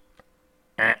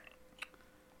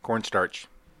 Cornstarch.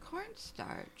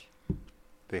 Cornstarch.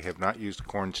 They have not used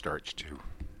cornstarch to.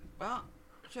 Well,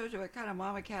 shows you what kind of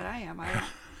mama cat I am.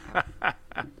 I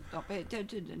don't pay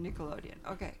attention to Nickelodeon.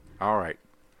 Okay. All right.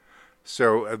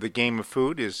 So the game of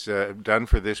food is done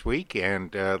for this week,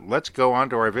 and let's go on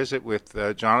to our visit with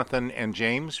Jonathan and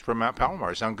James from Mount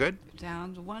Palomar. Sound good?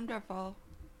 Sounds wonderful.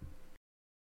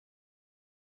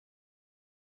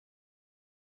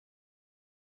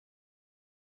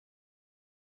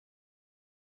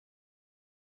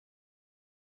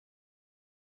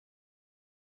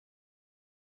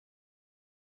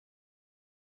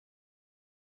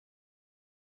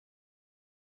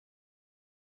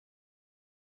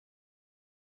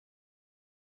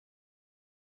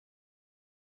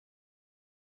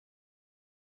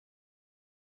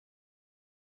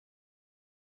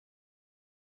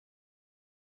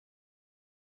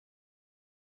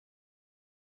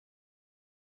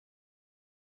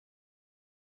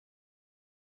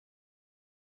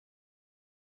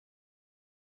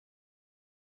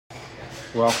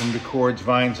 Welcome to Cords,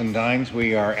 Vines, and Dines.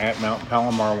 We are at Mount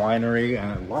Palomar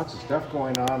Winery. Lots of stuff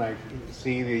going on. I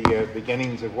see the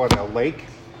beginnings of a lake?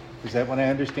 Is that what I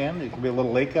understand? There could be a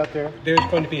little lake out there? There's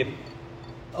going to be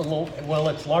a little, well,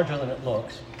 it's larger than it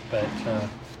looks, but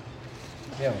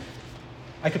yeah.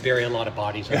 I could bury a lot of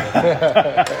bodies in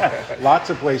it. Lots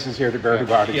of places here to bury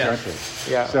bodies, Yeah. aren't there?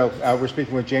 Yeah. So we're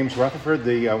speaking with James Rutherford,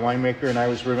 the winemaker, and I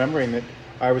was remembering that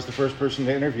I was the first person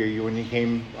to interview you when you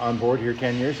came on board here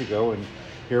 10 years ago, and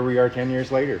here we are 10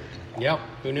 years later. Yeah,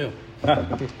 who knew?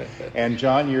 And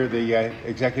John, you're the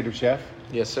executive chef.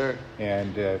 Yes, sir.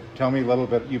 And tell me a little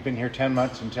bit. You've been here 10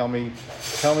 months, and tell me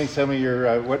some of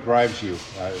your what drives you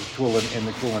in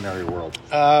the culinary world.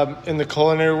 In the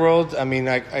culinary world, I mean,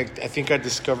 I think I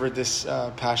discovered this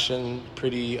passion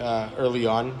pretty early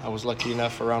on. I was lucky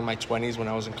enough around my 20s when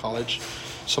I was in college.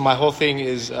 So my whole thing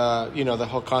is, the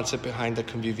whole concept behind the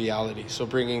conviviality. So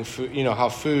bringing food, how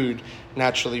food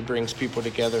naturally brings people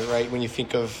together, right? When you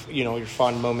think of, your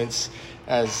fond moments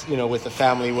as, with the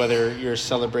family, whether you're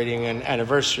celebrating an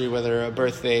anniversary, whether a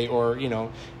birthday or,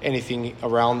 anything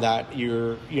around that,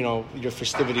 your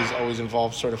festivities always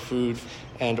involve sort of food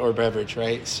and or beverage,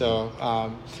 right?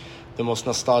 So the most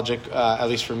nostalgic, at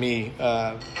least for me,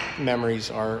 memories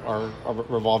are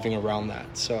revolving around that.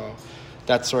 So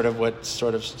that's sort of what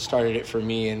sort of started it for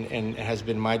me and has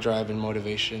been my drive and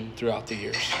motivation throughout the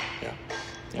years. Yeah.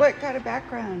 What kind of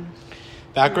background?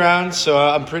 Background, so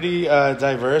I'm pretty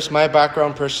diverse. My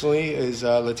background personally is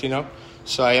Latino.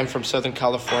 So I am from Southern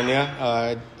California.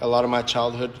 A lot of my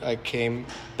childhood, I came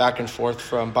back and forth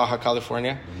from Baja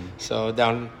California. Mm-hmm. So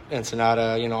down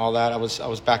Ensenada, all that. I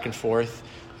was back and forth.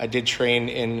 I did train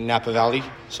in Napa Valley,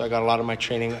 so I got a lot of my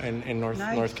training in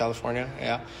North California.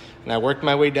 Yeah, and I worked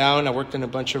my way down. I worked in a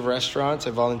bunch of restaurants. I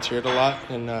volunteered a lot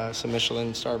in some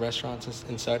Michelin star restaurants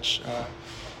and such.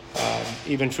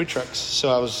 Even food trucks. So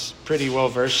I was pretty well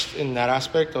versed in that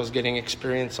aspect. I was getting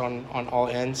experience on all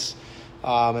ends.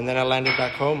 And then I landed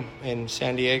back home in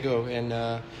San Diego and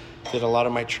did a lot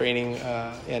of my training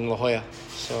in La Jolla.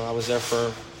 So I was there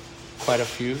for quite a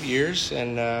few years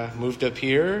and moved up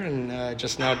here and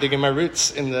just now digging my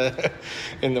roots in the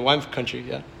wine country.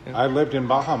 Yeah. I lived in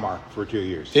Baja for 2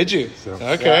 years. Did you? So,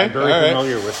 okay. Yeah, I'm very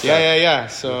familiar with that. Yeah.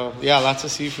 So lots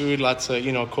of seafood, lots of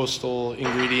coastal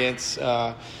ingredients.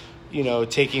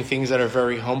 Taking things that are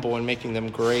very humble and making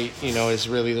them great, is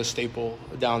really the staple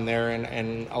down there.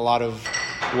 And a lot of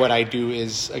what I do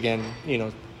is, again,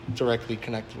 directly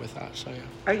connected with that. So, yeah.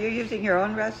 Are you using your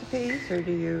own recipes or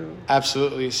do you?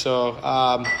 Absolutely. So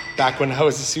back when I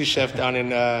was a sous chef down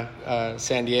in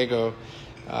San Diego,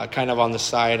 kind of on the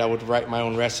side, I would write my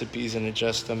own recipes and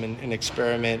adjust them and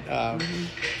experiment.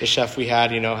 The chef we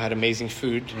had, had amazing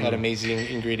food, had amazing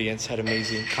ingredients, had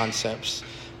amazing concepts.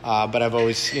 But I've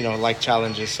always, liked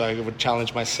challenges, so I would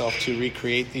challenge myself to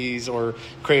recreate these or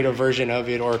create a version of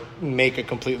it or make a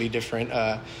completely different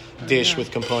dish with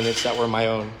components that were my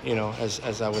own,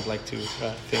 as I would like to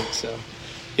think. So,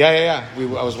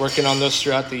 I was working on those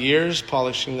throughout the years,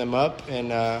 polishing them up,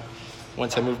 and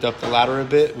once I moved up the ladder a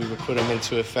bit, we would put them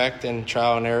into effect and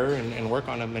trial and error and work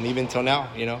on them. And even till now,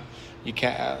 you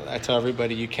can't. I tell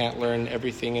everybody you can't learn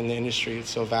everything in the industry;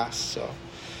 it's so vast. So.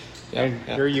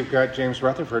 Here you've got James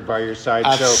Rutherford by your side.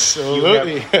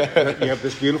 Absolutely. So you have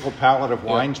this beautiful palette of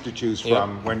wines to choose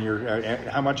from. When you're,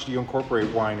 how much do you incorporate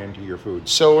wine into your food?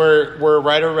 So we're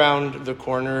right around the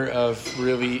corner of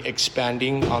really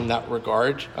expanding on that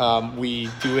regard. We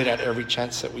do it at every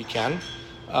chance that we can.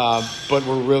 But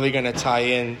we're really going to tie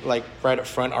in, like right up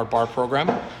front, our bar program.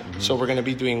 Mm-hmm. So we're going to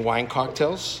be doing wine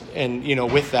cocktails and,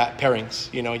 with that, pairings.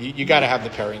 You got to have the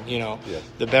pairing,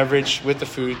 the beverage with the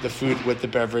food with the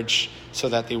beverage so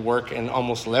that they work and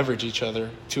almost leverage each other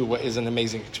to what is an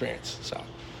amazing experience. So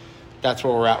that's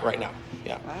where we're at right now.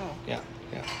 Yeah. Wow. Yeah.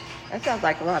 That sounds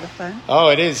like a lot of fun. Oh,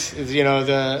 it is.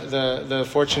 The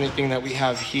fortunate thing that we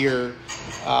have here,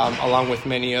 along with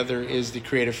many other, is the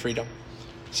creative freedom.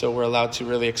 So we're allowed to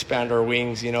really expand our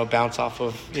wings, bounce off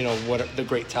of, what the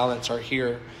great talents are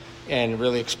here and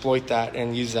really exploit that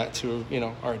and use that to,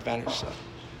 our advantage. So,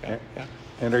 yeah.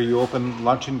 And are you open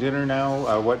lunch and dinner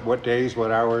now? What days,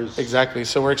 what hours? Exactly.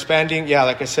 So we're expanding. Yeah,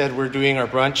 like I said, we're doing our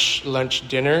brunch, lunch,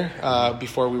 dinner.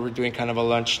 Before we were doing kind of a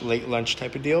late lunch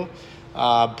type of deal.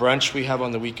 Brunch we have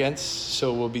on the weekends,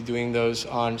 so we'll be doing those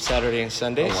on Saturday and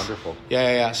Sundays. Oh, wonderful.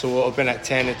 Yeah. So we'll open at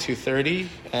 10 and 2:30,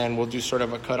 and we'll do sort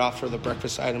of a cutoff for the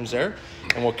breakfast items there,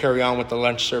 and we'll carry on with the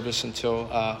lunch service until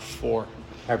 4.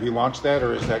 Have you launched that,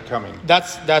 or is that coming?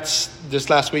 That's this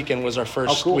last weekend was our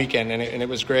first weekend, and it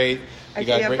was great. I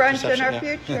see a brunch in our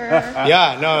future.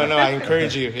 Yeah, no, I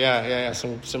encourage you. Yeah.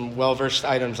 Some well-versed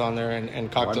items on there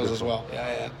and cocktails as well.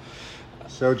 Yeah.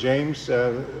 So, James,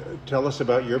 tell us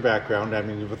about your background. I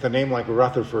mean, with a name like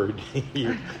Rutherford,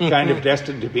 you're kind of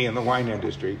destined to be in the wine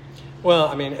industry. Well,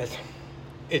 I mean,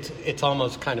 it's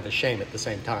almost kind of a shame at the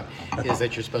same time, is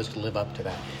that you're supposed to live up to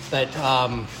that. But,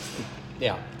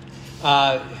 yeah.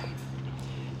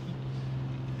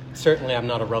 Certainly, I'm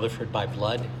not a Rutherford by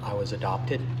blood. I was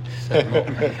adopted. So,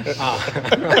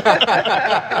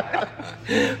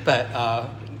 but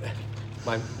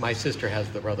my sister has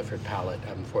the Rutherford palate.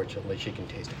 Unfortunately, she can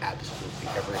taste absolutely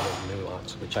every little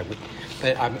nuance, which I would.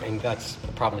 But I mean, that's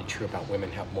probably true about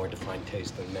women have more defined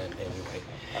taste than men, anyway.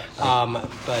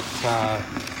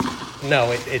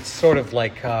 No, it's sort of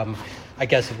like. I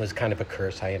guess it was kind of a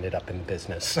curse. I ended up in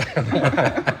business.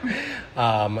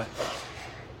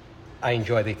 I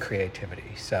enjoy the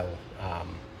creativity, so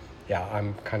yeah,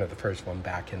 I'm kind of the first one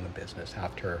back in the business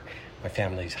after my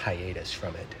family's hiatus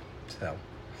from it. So,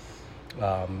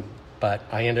 but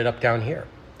I ended up down here,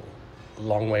 a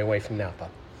long way away from Napa.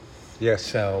 Yes.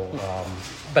 So,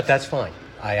 but that's fine.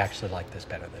 I actually like this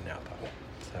better than Napa.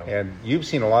 So. And you've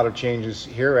seen a lot of changes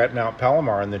here at Mount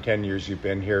Palomar in the 10 years you've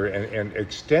been here, and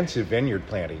extensive vineyard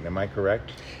planting. Am I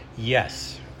correct?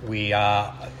 Yes, we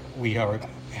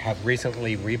have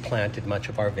recently replanted much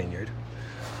of our vineyard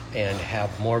and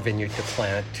have more vineyard to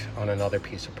plant on another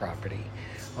piece of property.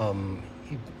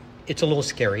 It's a little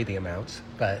scary, the amounts,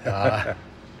 but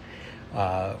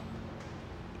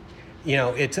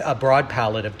it's a broad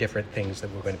palette of different things that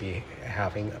we're going to be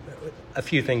having. A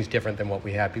few things different than what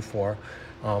we had before.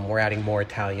 We're adding more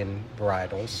Italian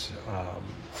varietals.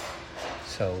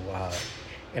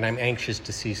 And I'm anxious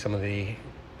to see some of the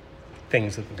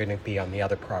things that are going to be on the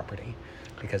other property,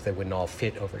 because they wouldn't all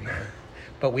fit over here.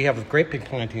 But we have a great big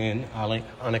planting in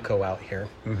encore out here,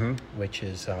 which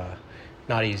is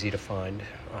not easy to find,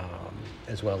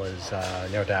 as well as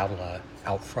Nerdala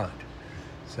out front.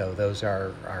 So those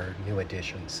are our new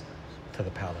additions to the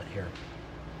palette here.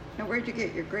 Now, where'd you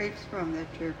get your grapes from that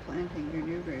you're planting, your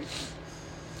new grapes?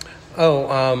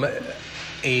 Oh,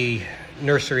 a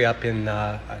nursery up in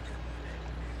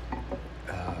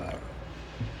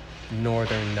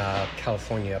northern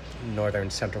California, northern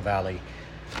Central Valley,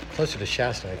 closer to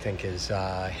Shasta, I think, is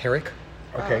Herrick.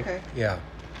 Okay. Oh, okay. Yeah.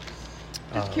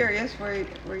 Just curious where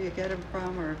you get them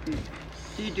from, or if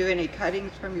do you do any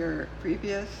cuttings from your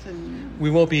previous? And We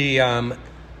will be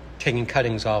taking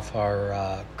cuttings off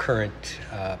our current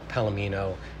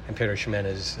Palomino and Pedro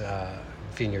Ximenez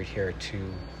vineyard here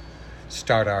to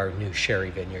start our new sherry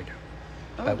vineyard.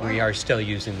 Oh, But wow. we are still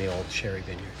using the old sherry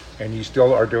vineyard. And you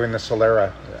still are doing the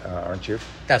Solera, aren't you?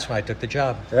 That's why I took the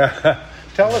job.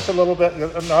 Tell us a little bit.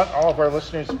 Not all of our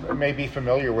listeners may be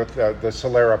familiar with the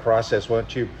Solera process. Why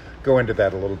don't you go into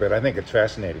that a little bit? I think it's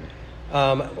fascinating.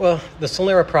 Well, the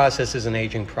Solera process is an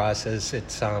aging process.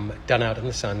 It's done out in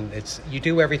the sun. You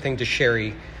do everything to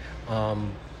sherry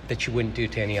that you wouldn't do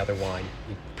to any other wine.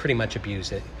 You pretty much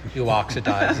abuse it. You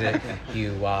oxidize it.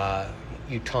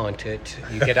 You taunt it.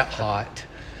 You get it hot.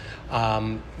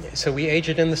 So we age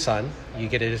it in the sun. You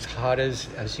get it as hot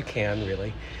as you can,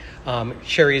 really.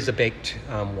 Sherry is a baked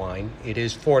wine. It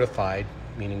is fortified,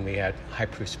 meaning we add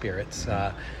high-proof spirits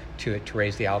to it to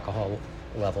raise the alcohol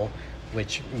level,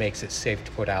 which makes it safe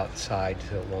to put outside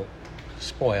so it won't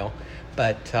spoil.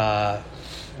 But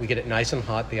we get it nice and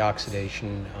hot. The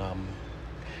oxidation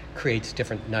creates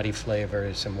different nutty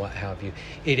flavors and what have you.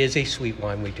 It is a sweet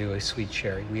wine. We do a sweet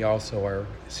sherry. We also are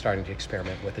starting to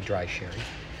experiment with a dry sherry.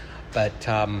 But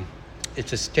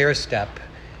it's a stair step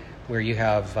where you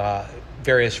have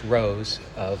various rows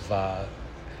of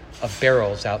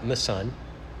barrels out in the sun,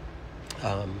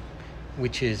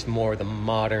 which is more the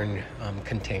modern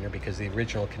container, because the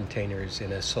original containers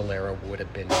in a Solera would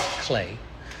have been clay.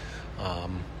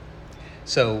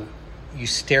 So you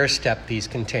stair step these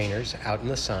containers out in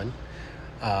the sun,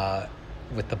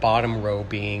 with the bottom row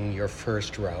being your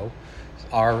first row.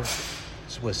 Ours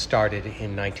was started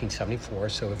in 1974,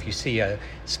 so if you see a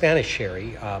Spanish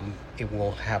sherry, it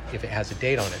will have, if it has a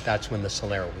date on it, that's when the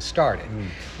Solera was started.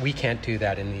 We can't do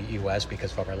that in the U.S.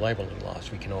 because of our labeling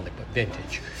laws. We can only put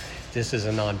vintage. This is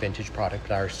a non-vintage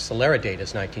product. Our Solera date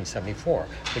is 1974,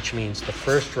 which means the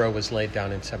first row was laid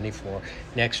down in 74,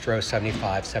 next row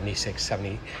 75, 76,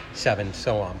 77,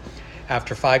 so on.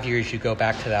 After 5 years, you go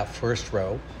back to that first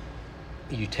row.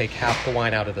 You take half the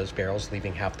wine out of those barrels,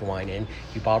 leaving half the wine in.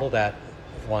 You bottle that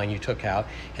wine you took out,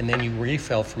 and then you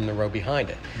refill from the row behind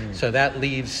it. So that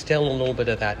leaves still a little bit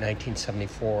of that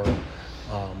 1974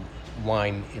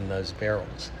 wine in those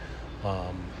barrels.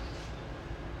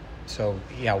 So,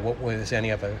 yeah, what was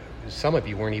some of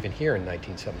you weren't even here in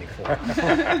 1974.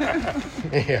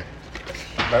 Yeah.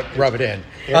 rub it in.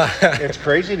 It's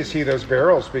crazy to see those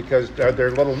barrels because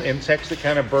they're little insects that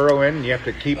kind of burrow in, and you have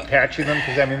to keep patching them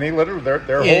because, I mean,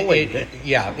 they're holy.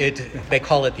 They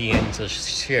call it the angel's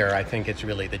share. I think it's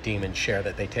really the demon's share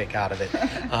that they take out of it.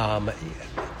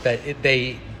 But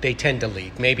they tend to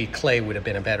leak. Maybe clay would have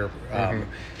been a better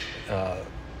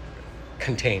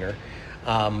container.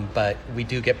 But we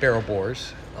do get barrel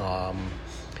bores.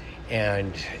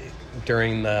 And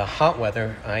during the hot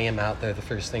weather, I am out there the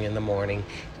first thing in the morning,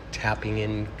 tapping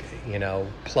in,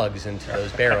 plugs into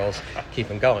those barrels, keep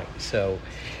them going. So,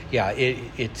 yeah,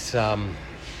 it's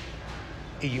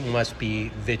you must be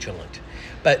vigilant.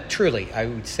 But truly, I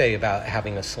would say about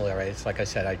having a Solera, it's like I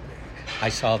said, I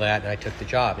saw that and I took the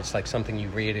job. It's like something you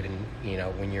read in,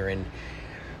 when you're in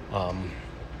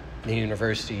the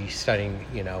university studying,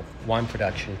 wine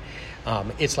production.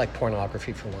 It's like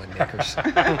pornography for winemakers.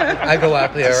 I go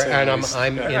out there and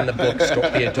I'm in the bookstore,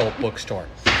 the adult bookstore.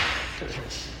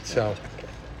 So,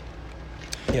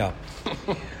 yeah.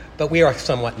 But we are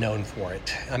somewhat known for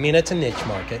it. I mean, it's a niche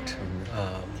market,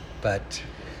 but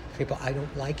people, I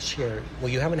don't like sherry. Well,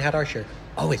 you haven't had our sherry.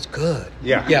 Oh, it's good.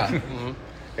 Yeah. Yeah. Mm-hmm.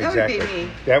 Exactly. That would be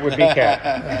me. That would be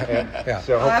Kat. Yeah.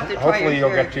 So hopefully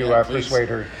you'll get to persuade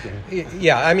her.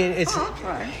 Yeah, I mean, it's. I'll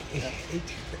try.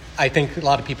 I think a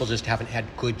lot of people just haven't had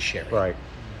good sherry. Right.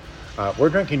 We're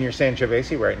drinking your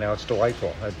Sangiovese right now. It's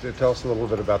delightful. Tell us a little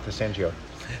bit about the Sangio.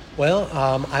 Well,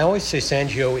 I always say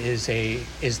Sangio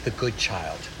is the good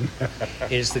child.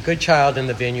 Is the good child in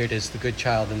the vineyard. Is the good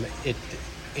child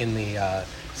in the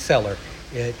cellar.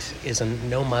 It is a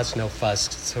no muss, no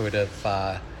fuss sort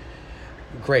of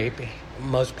grape.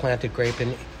 Most planted grape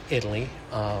in Italy.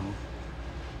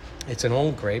 It's an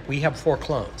old grape. We have 4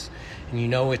 clones. And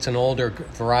it's an older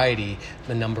variety,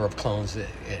 the number of clones that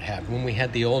it had. When we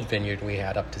had the old vineyard, we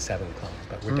had up to 7 clones,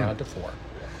 but we're down to 4.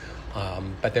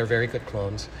 But they're very good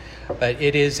clones. But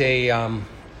it is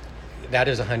that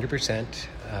is 100%.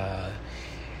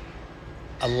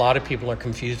 A lot of people are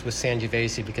confused with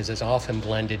Sangiovese because it's often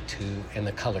blended and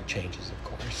the color changes, of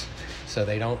course. So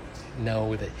they don't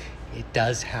know that it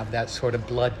does have that sort of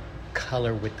blood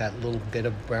color with that little bit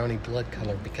of browny blood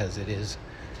color because it is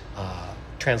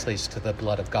translates to the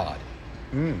blood of God.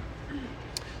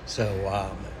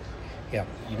 So, yeah,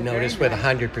 you notice with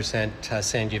 100%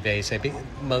 Sangiovese,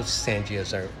 most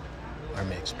Sangios are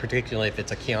mixed, particularly if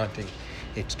it's a Chianti.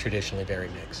 It's traditionally very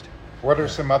mixed. What are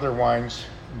some other wines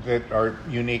that are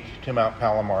unique to Mount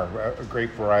Palomar,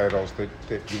 grape varietals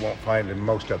that you won't find in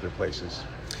most other places?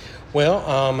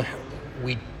 Well,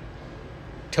 we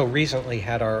till recently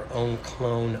had our own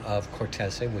clone of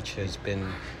Cortese, which has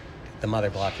been, the mother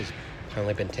block has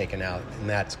only been taken out, and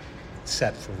that's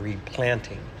set for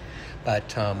replanting.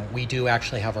 But we do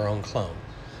actually have our own clone,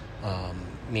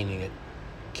 meaning it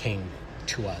came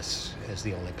to us as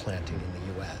the only planting in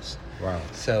the U.S. Wow.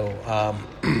 So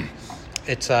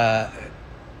it's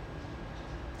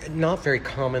not very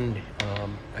common.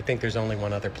 I think there's only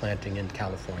one other planting in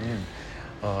California.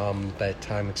 But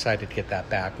I'm excited to get that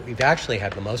back. We've actually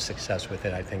had the most success with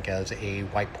it, I think, as a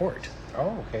white port.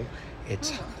 Oh, okay.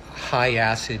 It's high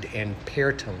acid and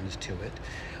pear tones to it.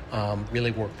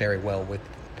 Really work very well with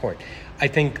port. I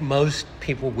think most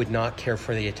people would not care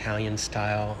for the Italian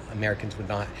style. Americans would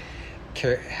not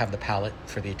have the palate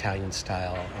for the Italian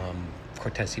style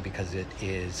Cortese because it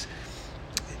is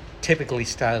typically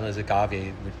styled as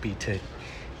agave would be to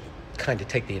kind of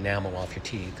take the enamel off your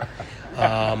teeth.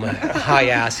 High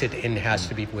acid and has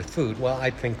to be with food. Well, I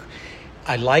think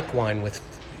I like wine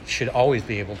should always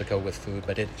be able to go with food,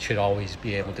 but it should always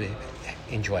be able to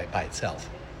enjoy it by itself,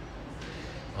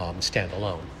 stand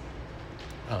alone.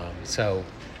 So,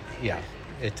 yeah,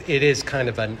 it is kind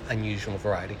of an unusual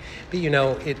variety. But,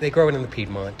 they grow it in the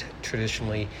Piedmont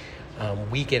traditionally.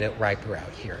 We get it riper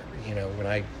out here. When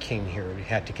I came here, we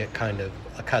had to get kind of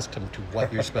accustomed to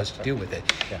what you're supposed to do with it.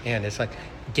 Yeah. And it's like,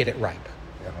 get it ripe.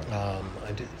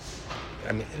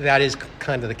 I mean, that is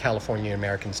kind of the California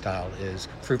American style, is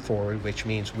fruit forward, which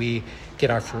means we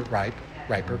get our fruit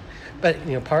riper. But,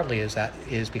 partly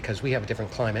is because we have a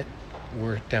different climate.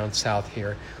 We're down south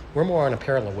here. We're more on a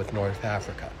parallel with North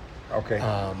Africa. Okay.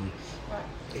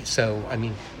 So, I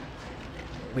mean,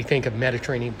 we think of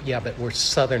Mediterranean, but we're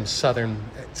southern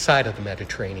side of the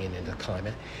Mediterranean in the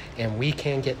climate, and we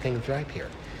can get things ripe here.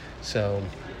 So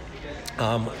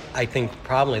I think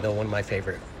probably, though, one of my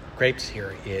favorite grapes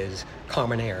here is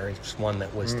Carmenere. It's one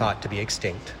that was thought to be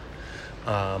extinct.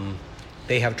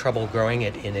 They have trouble growing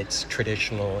it in its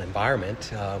traditional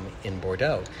environment in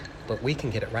Bordeaux, but we can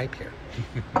get it ripe here.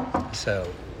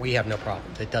 So we have no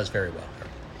problems. It does very well here.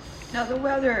 Now, the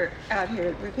weather out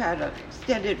here, we've had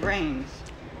extended rains.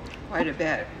 quite a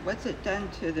bit. What's it done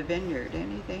to the vineyard?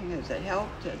 Anything? Has it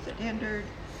helped? Has it hindered?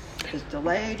 Has it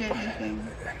delayed anything?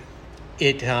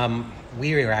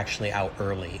 We were actually out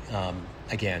early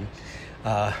again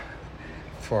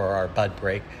for our bud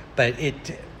break, but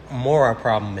our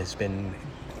problem has been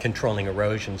controlling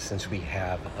erosion since we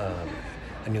have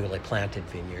a newly planted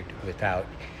vineyard without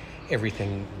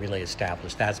everything really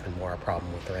established. That's been more a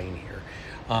problem with rain here.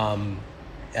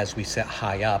 As we sit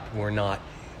high up,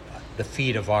 the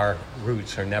feet of our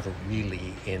roots are never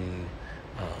really in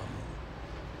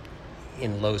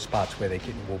low spots where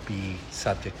will be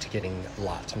subject to getting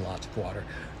lots and lots of water.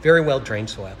 Very well drained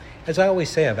soil. As I always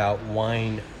say about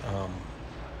wine,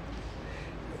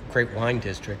 great wine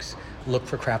districts, look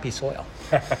for crappy soil.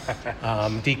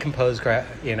 Decomposed,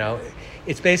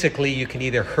 it's basically you can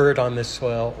either herd on this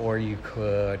soil or you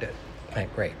could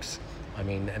plant grapes. I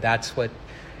mean,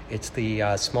 it's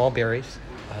the small berries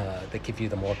that give you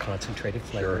the more concentrated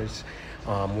flavors,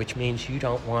 which means you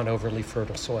don't want overly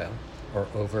fertile soil or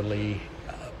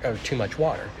or too much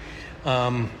water.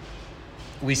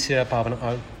 We sit up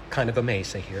on kind of a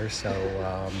mesa here, so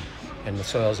and the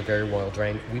soils are very well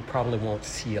drained. We probably won't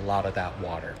see a lot of that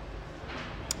water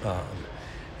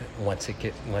once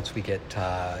we get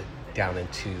down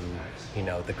into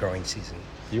the growing season.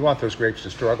 You want those grapes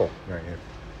to struggle, right?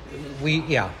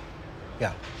 Yeah,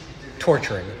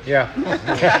 torturing.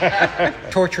 Yeah.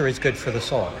 Torture is good for the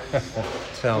soul.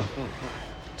 So,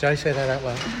 did I say that out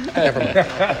loud? Never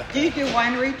mind. Do you do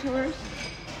winery tours?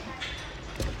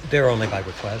 They're only by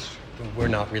request. We're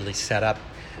not really set up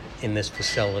in this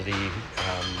facility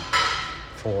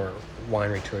for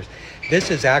winery tours.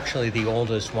 This is actually the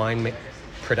oldest wine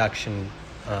production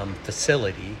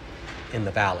facility in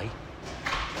the valley.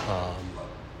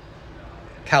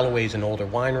 Callaway's an older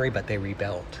winery, but they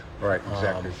rebuilt. Right,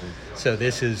 exactly. So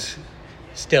this is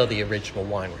still the original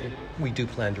winery. We do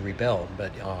plan to rebuild,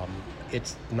 but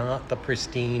it's not the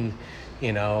pristine,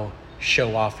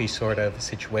 show-offy sort of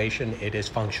situation. It is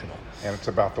functional. And it's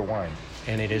about the wine.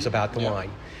 And it is about the wine.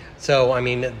 So, I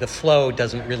mean, the flow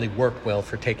doesn't really work well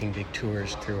for taking big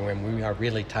tours through, and we are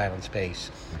really tight on space.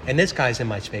 And this guy's in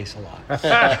my space a lot.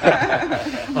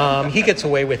 He gets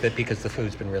away with it because the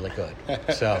food's been really good.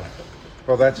 So,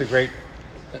 well, that's a great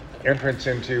entrance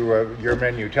into your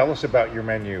menu. Tell us about your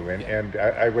menu, and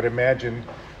I would imagine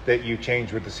that you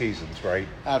change with the seasons, right?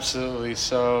 Absolutely.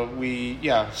 So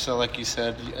so like you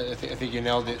said, I think you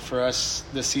nailed it. For us,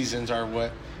 the seasons are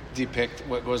what depict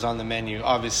what goes on the menu.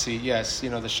 Obviously, yes,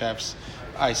 the chefs,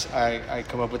 I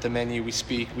come up with the menu, we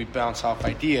speak, we bounce off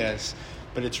ideas,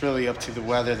 but it's really up to the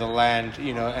weather, the land,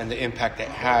 and the impact it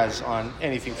has on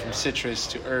anything from citrus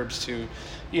to herbs to,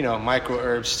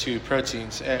 microherbs to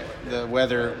proteins. The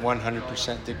weather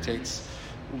 100% dictates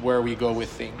where we go with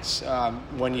things.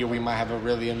 One year we might have a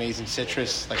really amazing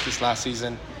citrus, like this last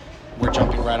season. We're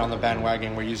jumping right on the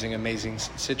bandwagon. We're using amazing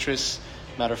citrus.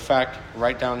 Matter of fact,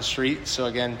 right down the street. So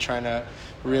again, trying to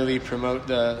really promote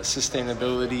the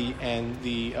sustainability and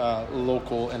the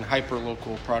local and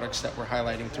hyper-local products that we're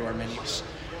highlighting through our menus.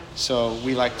 So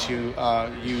we like to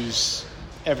use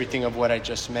everything of what I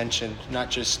just mentioned, not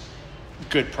just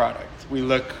good product. We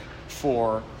look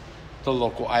for the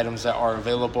local items that are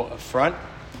available up front,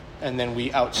 and then we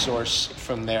outsource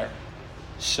from there.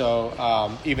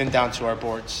 So even down to our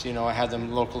boards, I had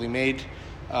them locally made,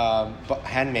 but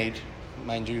handmade,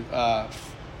 mind you,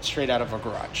 straight out of a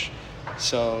garage.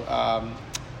 So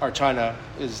Archana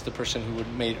is the person who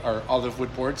made our olive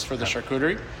wood boards for the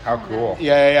charcuterie. How cool.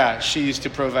 Yeah. She used to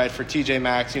provide for TJ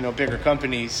Maxx, bigger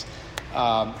companies.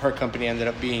 Her company ended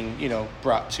up being,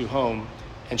 brought to home,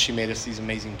 and she made us these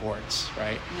amazing boards,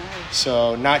 right? Nice.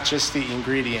 So not just the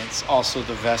ingredients, also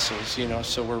the vessels,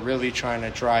 so we're really trying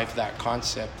to drive that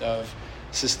concept of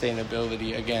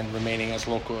sustainability, again, remaining as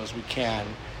local as we can,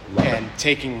 and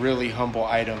taking really humble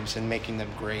items and making them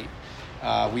great.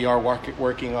 We are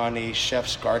working on a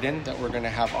chef's garden that we're going to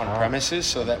have on premises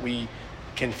so that we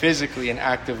can physically and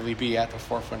actively be at the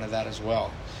forefront of that as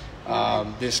well.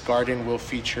 This garden will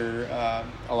feature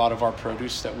a lot of our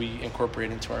produce that we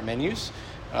incorporate into our menus.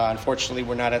 Unfortunately,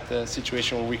 we're not at the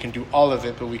situation where we can do all of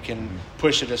it, but we can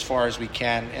push it as far as we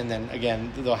can. And then,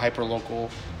 again, the hyper-local,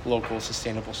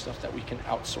 sustainable stuff that we can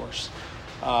outsource.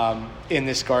 In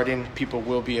this garden, people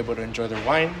will be able to enjoy their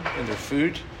wine and their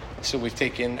food. So we've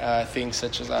taken things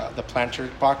such as the planter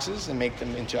boxes and make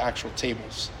them into actual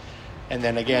tables. And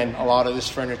then, again, a lot of this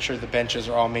furniture, the benches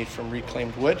are all made from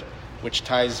reclaimed wood, which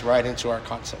ties right into our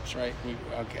concepts, right?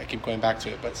 I keep going back to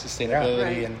it, but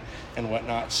sustainability and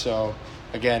whatnot. So,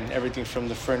 again, everything from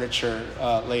the furniture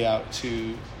layout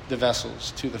to the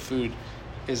vessels to the food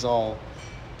is all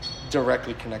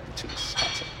directly connected to this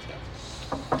concept.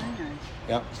 Yeah.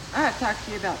 Yeah. I have to talk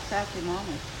to you about Sassy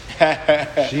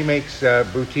Mama. She makes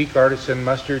boutique artisan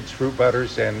mustards, fruit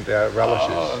butters, and relishes.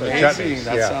 Oh, amazing. Chutneys.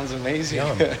 That Yeah. sounds amazing.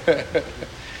 Yum.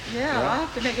 Yeah, I'll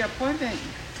have to make an appointment.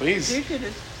 Please. You should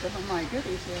just some of my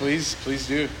goodies here. Please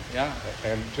do. Yeah.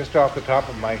 And just off the top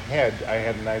of my head, I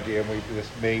had an idea, and this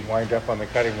may wind up on the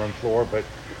cutting room floor, but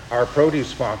our produce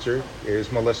sponsor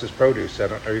is Melissa's Produce.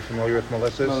 Are you familiar with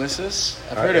Melissa's? Melissa's?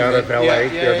 I've heard Out of of it. LA. Yeah,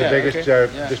 They're the biggest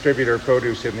okay. Yeah. distributor of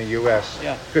produce in the U.S.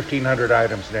 Yeah. 1,500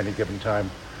 items at any given time.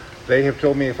 They have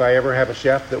told me if I ever have a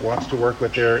chef that wants to work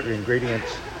with their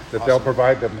ingredients, that they'll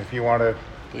provide them. If you want to,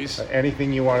 Please.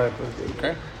 Anything you want to.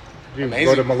 Okay. You Amazing.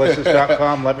 go to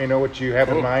melissas.com, let me know what you have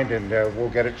Cool. in mind, and we'll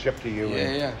get it shipped to you.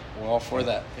 Yeah. We're all for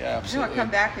that. Yeah, You want absolutely. to come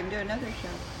back and do another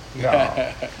show?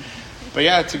 No. But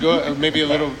yeah, to go maybe a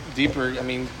little deeper, I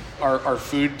mean, our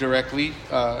food directly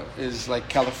is like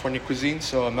California cuisine,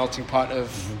 so a melting pot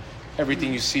of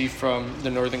everything you see from the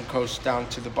northern coast down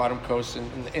to the bottom coast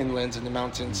and the inlands and the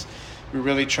mountains. We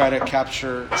really try to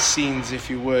capture scenes, if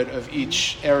you would, of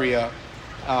each area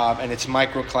and its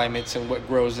microclimates and what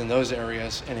grows in those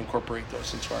areas and incorporate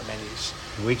those into our menus.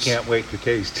 We can't wait to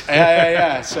taste.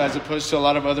 Yeah. So as opposed to a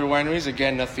lot of other wineries,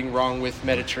 again, nothing wrong with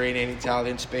Mediterranean,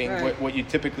 Italian, Spain, Right. what you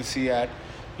typically see at,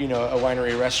 a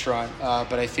winery restaurant.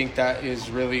 But I think that is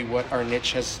really what our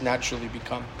niche has naturally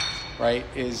become, right?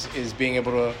 Is being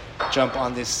able to jump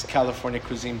on this California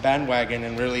cuisine bandwagon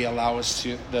and really allow us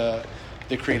to the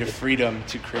creative freedom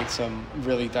to create some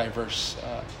really diverse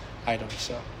items.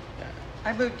 So, yeah.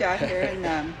 I moved out here in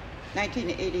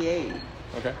 1988,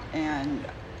 Okay. and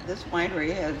this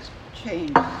winery has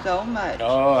changed so much.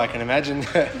 Oh, I can imagine.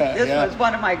 This Yeah. was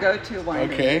one of my go-to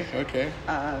wineries. Okay.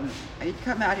 I'd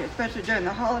come out here, especially during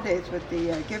the holidays with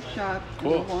the gift shop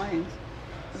Cool. and the wines.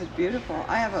 It was beautiful.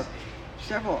 I have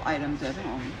several items at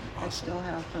home I still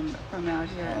have from out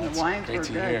here, and that's the wines great were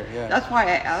to good. hear, yeah. That's why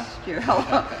I asked you how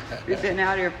long you've been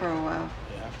out here for a while.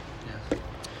 Yeah.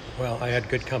 Well, I had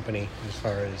good company as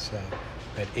far as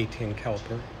at 18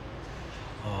 Kelper,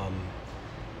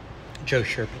 Joe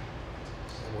Sherpin.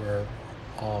 We're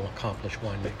all accomplished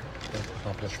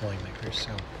winemakers.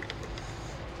 So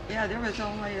Yeah, there was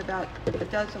only about a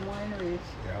dozen wineries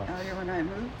Yeah. out here when I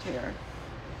moved here.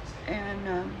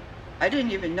 And I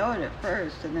didn't even know it at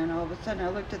first. And then all of a sudden I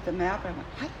looked at the map and I went,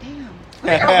 hot damn,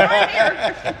 we're right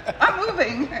here. I'm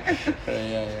moving.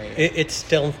 it's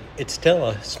still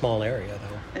a small area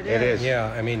though. It It is.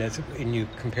 Yeah, I mean, when you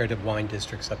compare to wine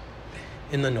districts up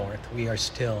in the north, we are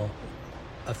still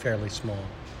a fairly small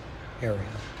area.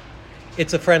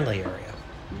 It's a friendly area.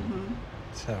 Mm-hmm.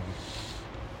 So,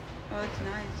 Oh, it's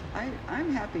nice.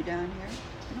 I'm happy down here.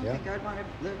 I don't Yeah. think I'd want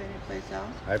to live anyplace else.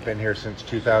 I've been here since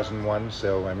 2001,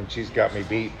 so I mean, she's got me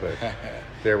beat, but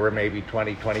there were maybe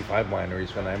 20, 25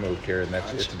 wineries when I moved here, and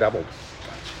it's doubled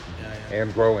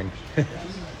and growing.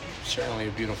 Certainly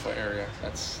a beautiful area.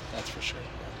 That's for sure.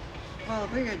 Well,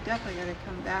 we're definitely going to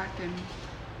come back and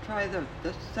try the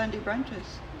Sunday brunches.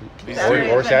 Please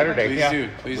Or Saturday.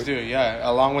 Please do. Yeah,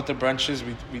 along with the brunches,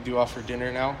 we do offer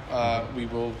dinner now. We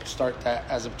will start that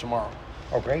as of tomorrow.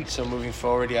 Oh, great. So moving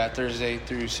forward, Thursday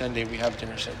through Sunday, we have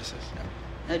dinner services.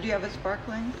 Now, do you have a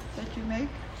sparkling that you make?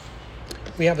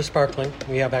 we have a sparkling.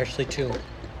 We have actually two.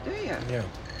 Do you? Yeah.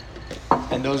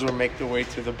 And those will make their way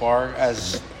to the bar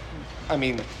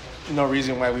no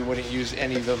reason why we wouldn't use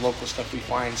any of the local stuff we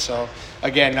find. So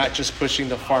again, not just pushing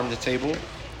the farm to table,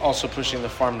 also pushing the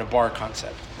farm to bar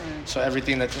concept. Right. So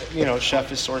everything that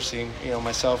chef is sourcing,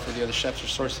 myself or the other chefs are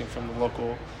sourcing from the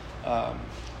local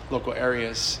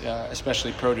areas,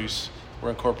 especially produce. We're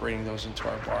incorporating those into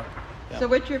our bar. Yeah. So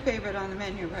what's your favorite on the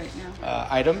menu right now?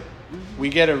 Item. Mm-hmm. We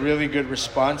get a really good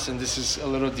response, and this is a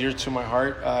little dear to my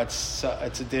heart. It's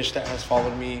a dish that has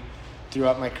followed me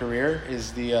throughout my career,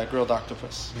 is the grilled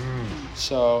octopus.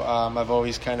 So I've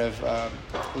always kind of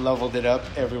leveled it up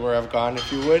everywhere I've gone,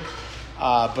 if you would.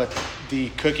 But the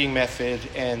cooking method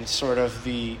and sort of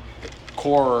the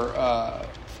core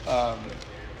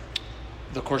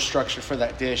structure for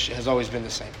that dish has always been the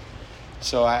same.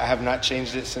 So I have not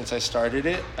changed it since I started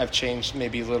it. I've changed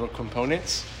maybe little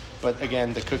components, but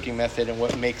again, the cooking method and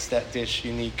what makes that dish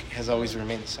unique has always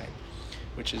remained the same,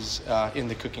 which is in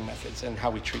the cooking methods and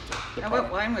how we treat the And product.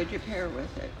 what wine would you pair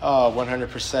with it?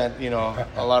 100%.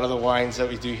 A lot of the wines that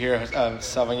we do here,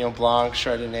 Sauvignon Blanc,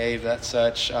 Chardonnay, that's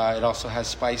such. It also has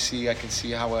spicy. I can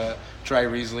see how a dry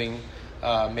Riesling.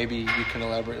 Maybe you can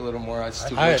elaborate a little more as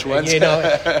to which ones.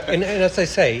 And as I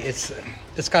say, it's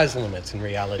the sky's the limits in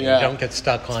reality. Yeah. You don't get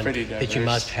stuck on pretty that you diverse.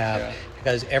 must have Yeah.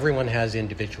 because everyone has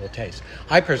individual tastes.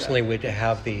 I personally would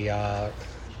have the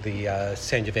the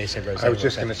Sangiovese Rosé. I was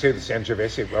just going to say the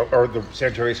Sangiovese, or the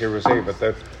Sangiovese Rosé, but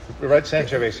the red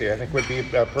Sangiovese I think would be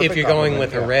perfect. If you're going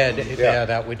with a red, Yeah.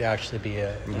 that would actually be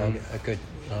a good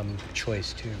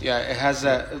choice too. Yeah, it has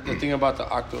that. The thing about the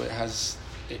Octo,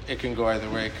 it can go either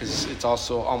way because it's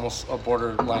also almost a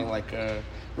borderline like a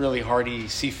really hearty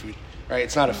seafood, right?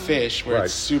 It's not a fish where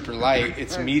it's super light.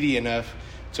 It's meaty enough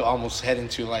to almost head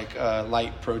into like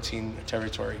light protein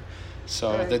territory.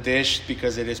 So the dish,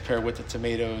 because it is paired with the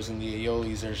tomatoes and the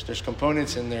aiolis, there's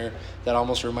components in there that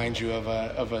almost remind you of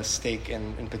a steak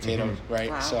and potato, right?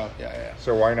 Wow. So yeah.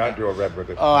 So why not do a red with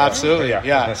it? Oh, absolutely, Yeah.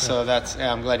 yeah. So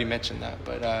I'm glad you mentioned that.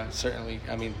 But certainly,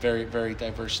 I mean, very, very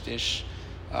diverse dish.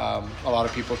 A lot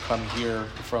of people come here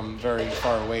from very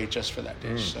far away just for that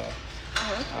dish. So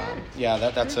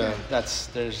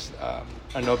there's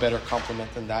a no better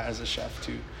compliment than that as a chef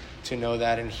to know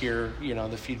that and hear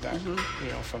the feedback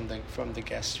from the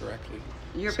guests directly.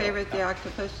 Your favorite, the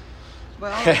octopus?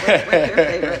 Well, what's your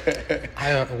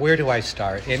favorite? Where do I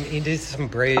start? And it is some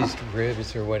braised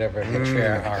ribs or whatever, which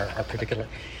are particular.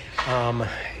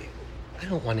 I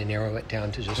don't want to narrow it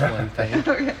down to just one thing.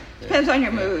 Okay. Depends on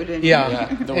your mood. And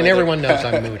And everyone knows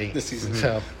I'm moody. This season.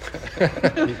 So.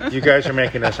 You guys are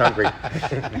making us hungry.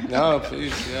 No,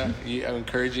 please, I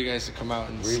encourage you guys to come out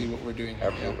and see what we're doing.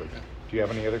 Absolutely. Yeah. Do you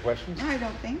have any other questions? I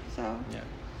don't think so. Yeah.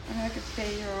 I mean, I could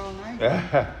stay here all night.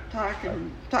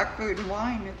 Talk food and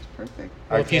wine. It's perfect.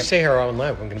 Well, if you stay here all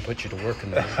night, we're going to put you to work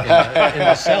in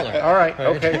the cellar. All right.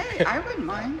 Okay. Hey, I wouldn't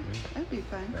mind. That'd be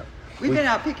fun. Yeah. We've been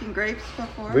out picking grapes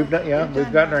before. We've gotten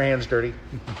our hands dirty.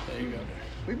 There you go.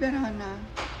 We've been on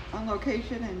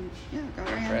location and got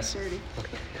our hands dirty.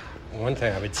 One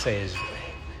thing I would say is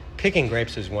picking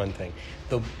grapes is one thing.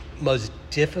 The most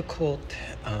difficult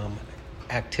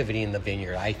activity in the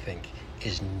vineyard, I think,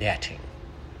 is netting.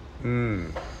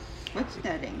 What's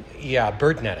netting? Yeah,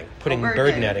 bird netting. Putting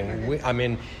bird netting.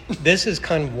 Okay. This is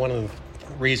kind of one of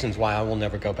the reasons why I will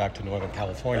never go back to Northern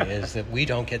California is that we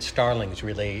don't get starlings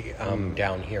really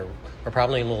down here. We're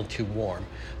probably a little too warm.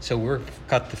 So we've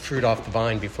got the fruit off the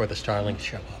vine before the starlings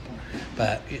show up.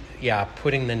 But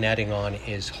putting the netting on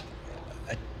is...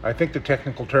 I think the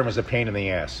technical term is a pain in the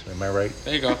ass. Am I right?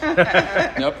 There you go.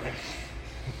 Yep.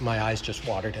 My eyes just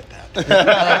watered at that.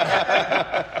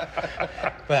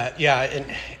 But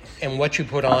and what you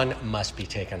put on must be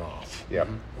taken off. Yep.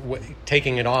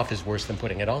 Taking it off is worse than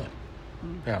putting it on.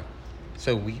 Yeah.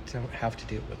 So we don't have to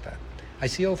deal with that. I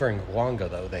see over in Guanga,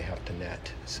 though, they have to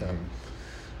net. So,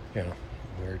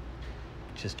 we're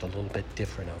just a little bit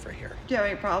different over here. Do you have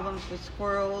any problems with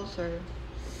squirrels or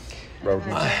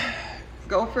Rodents.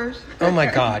 gophers? Oh, my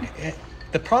God.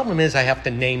 The problem is I have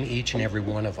to name each and every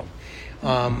one of them.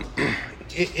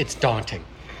 It's daunting.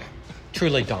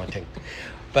 Truly daunting.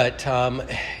 But,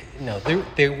 no,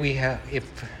 there we have...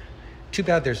 Too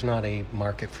bad there's not a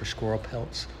market for squirrel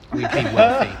pelts. We'd be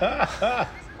wealthy.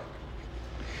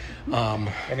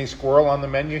 Any squirrel on the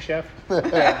menu, chef?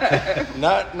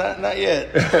 Not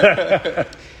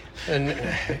yet. And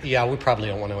we probably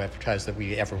don't want to advertise that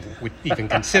we ever would even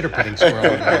consider putting squirrel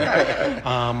in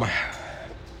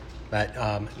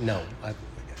there. No.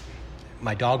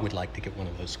 My dog would like to get one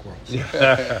of those squirrels.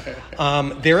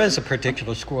 There is a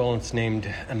particular squirrel, and it's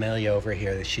named Amelia over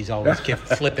here. She's always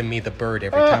flipping me the bird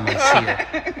every time I see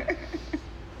her.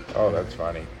 Oh, that's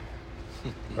funny.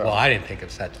 Well, I didn't think it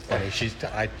was that funny.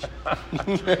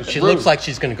 She looks like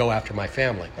she's going to go after my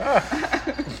family.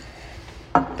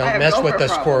 Don't mess with the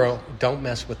squirrel. Don't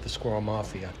mess with the squirrel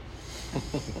mafia.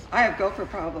 I have gopher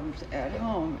problems at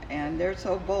home, and they're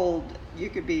so bold.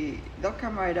 They'll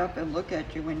come right up and look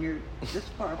at you when you're this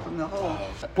far from the hole.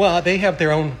 Well, they have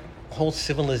their own whole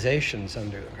civilizations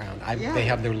underground. They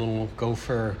have their little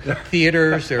gopher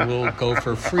theaters, their little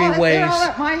gopher freeways. They're all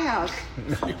at my house.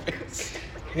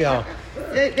 Yeah.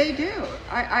 They do.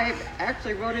 I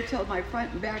actually wrote it till my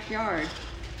front and backyard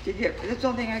to get. That's the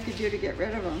only thing I could do to get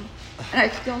rid of them, and I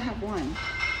still have one.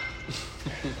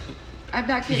 I'm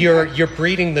not kidding. You're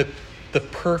breeding the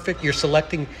perfect. You're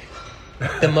selecting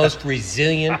the most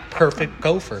resilient, perfect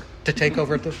gopher to take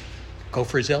over the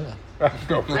Gopherzilla. I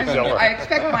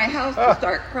expect my house to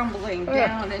start crumbling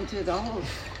down into the hole.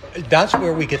 That's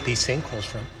where we get these sinkholes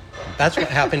from. That's what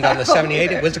happened on the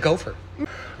 78. It was a gopher.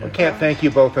 I can't thank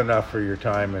you both enough for your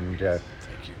time, and thank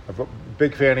you. I'm a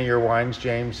big fan of your wines,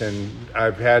 James, and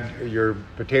I've had your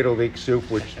potato leek soup,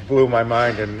 which blew my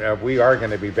mind, and we are going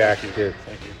to be back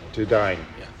to dine.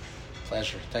 Yeah,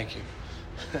 pleasure. Thank you.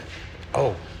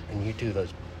 Oh, and you do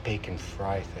those bacon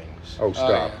fry things. Oh,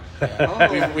 stop!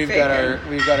 Yeah. We've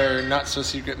got our not so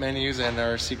secret menus and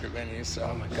our secret menus. So.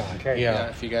 Oh my God! Okay. Yeah.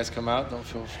 If you guys come out, don't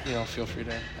feel free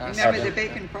to ask. Remember the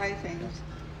bacon fry things.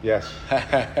 Yes.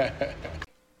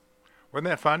 Wasn't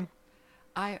that fun?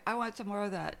 I want some more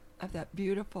of that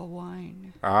beautiful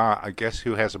wine. I guess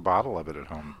who has a bottle of it at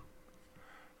home?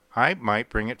 I might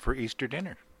bring it for Easter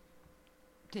dinner.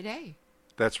 Today.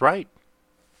 That's right.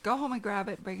 Go home and grab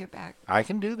it and bring it back. I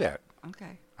can do that.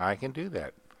 Okay. I can do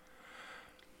that.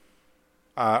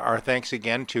 Our thanks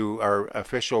again to our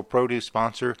official produce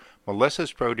sponsor,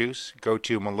 Melissa's Produce. Go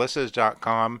to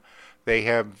melissas.com. They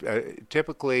have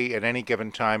typically at any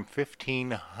given time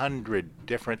 1,500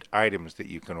 different items that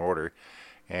you can order,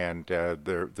 and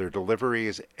their delivery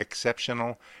is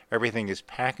exceptional. Everything is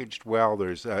packaged well.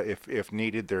 There's if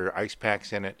needed, there are ice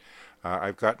packs in it.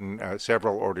 I've gotten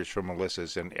several orders from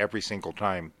Melissa's, and every single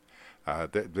time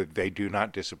they do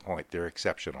not disappoint. They're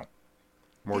exceptional.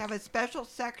 They have a special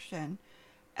section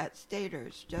at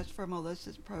Staters just for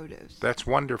Melissa's Produce. That's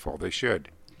wonderful. They should.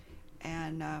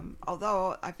 And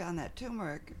although I found that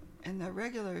turmeric in the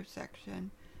regular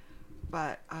section,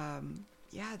 but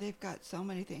yeah, they've got so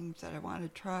many things that I want to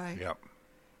try. Yep.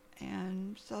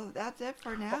 And so that's it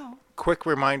for now. Quick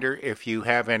reminder, if you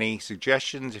have any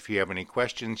suggestions, if you have any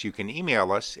questions, you can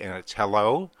email us, and it's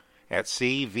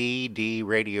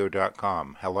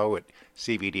hello@cvdradio.com.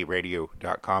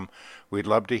 hello@cvdradio.com. We'd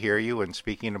love to hear you. And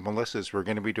speaking of Melissa's, we're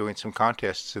going to be doing some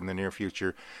contests in the near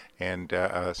future, and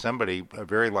somebody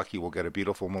very lucky will get a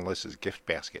beautiful Melissa's gift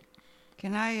basket.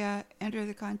 Can I enter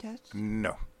the contest?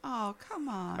 No. Oh, come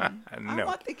on. No. I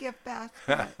want the gift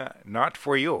basket. Not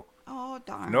for you. Oh,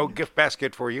 darn. No gift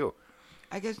basket for you.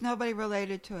 I guess nobody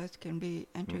related to us can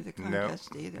enter the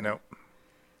contest either. No.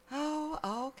 Oh,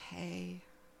 okay.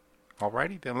 All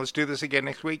righty, then let's do this again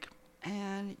next week.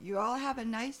 And you all have a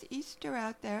nice Easter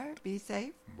out there. Be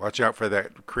safe. Watch out for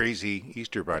that crazy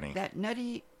Easter bunny. That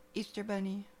nutty Easter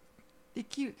bunny. The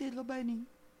cute little bunny.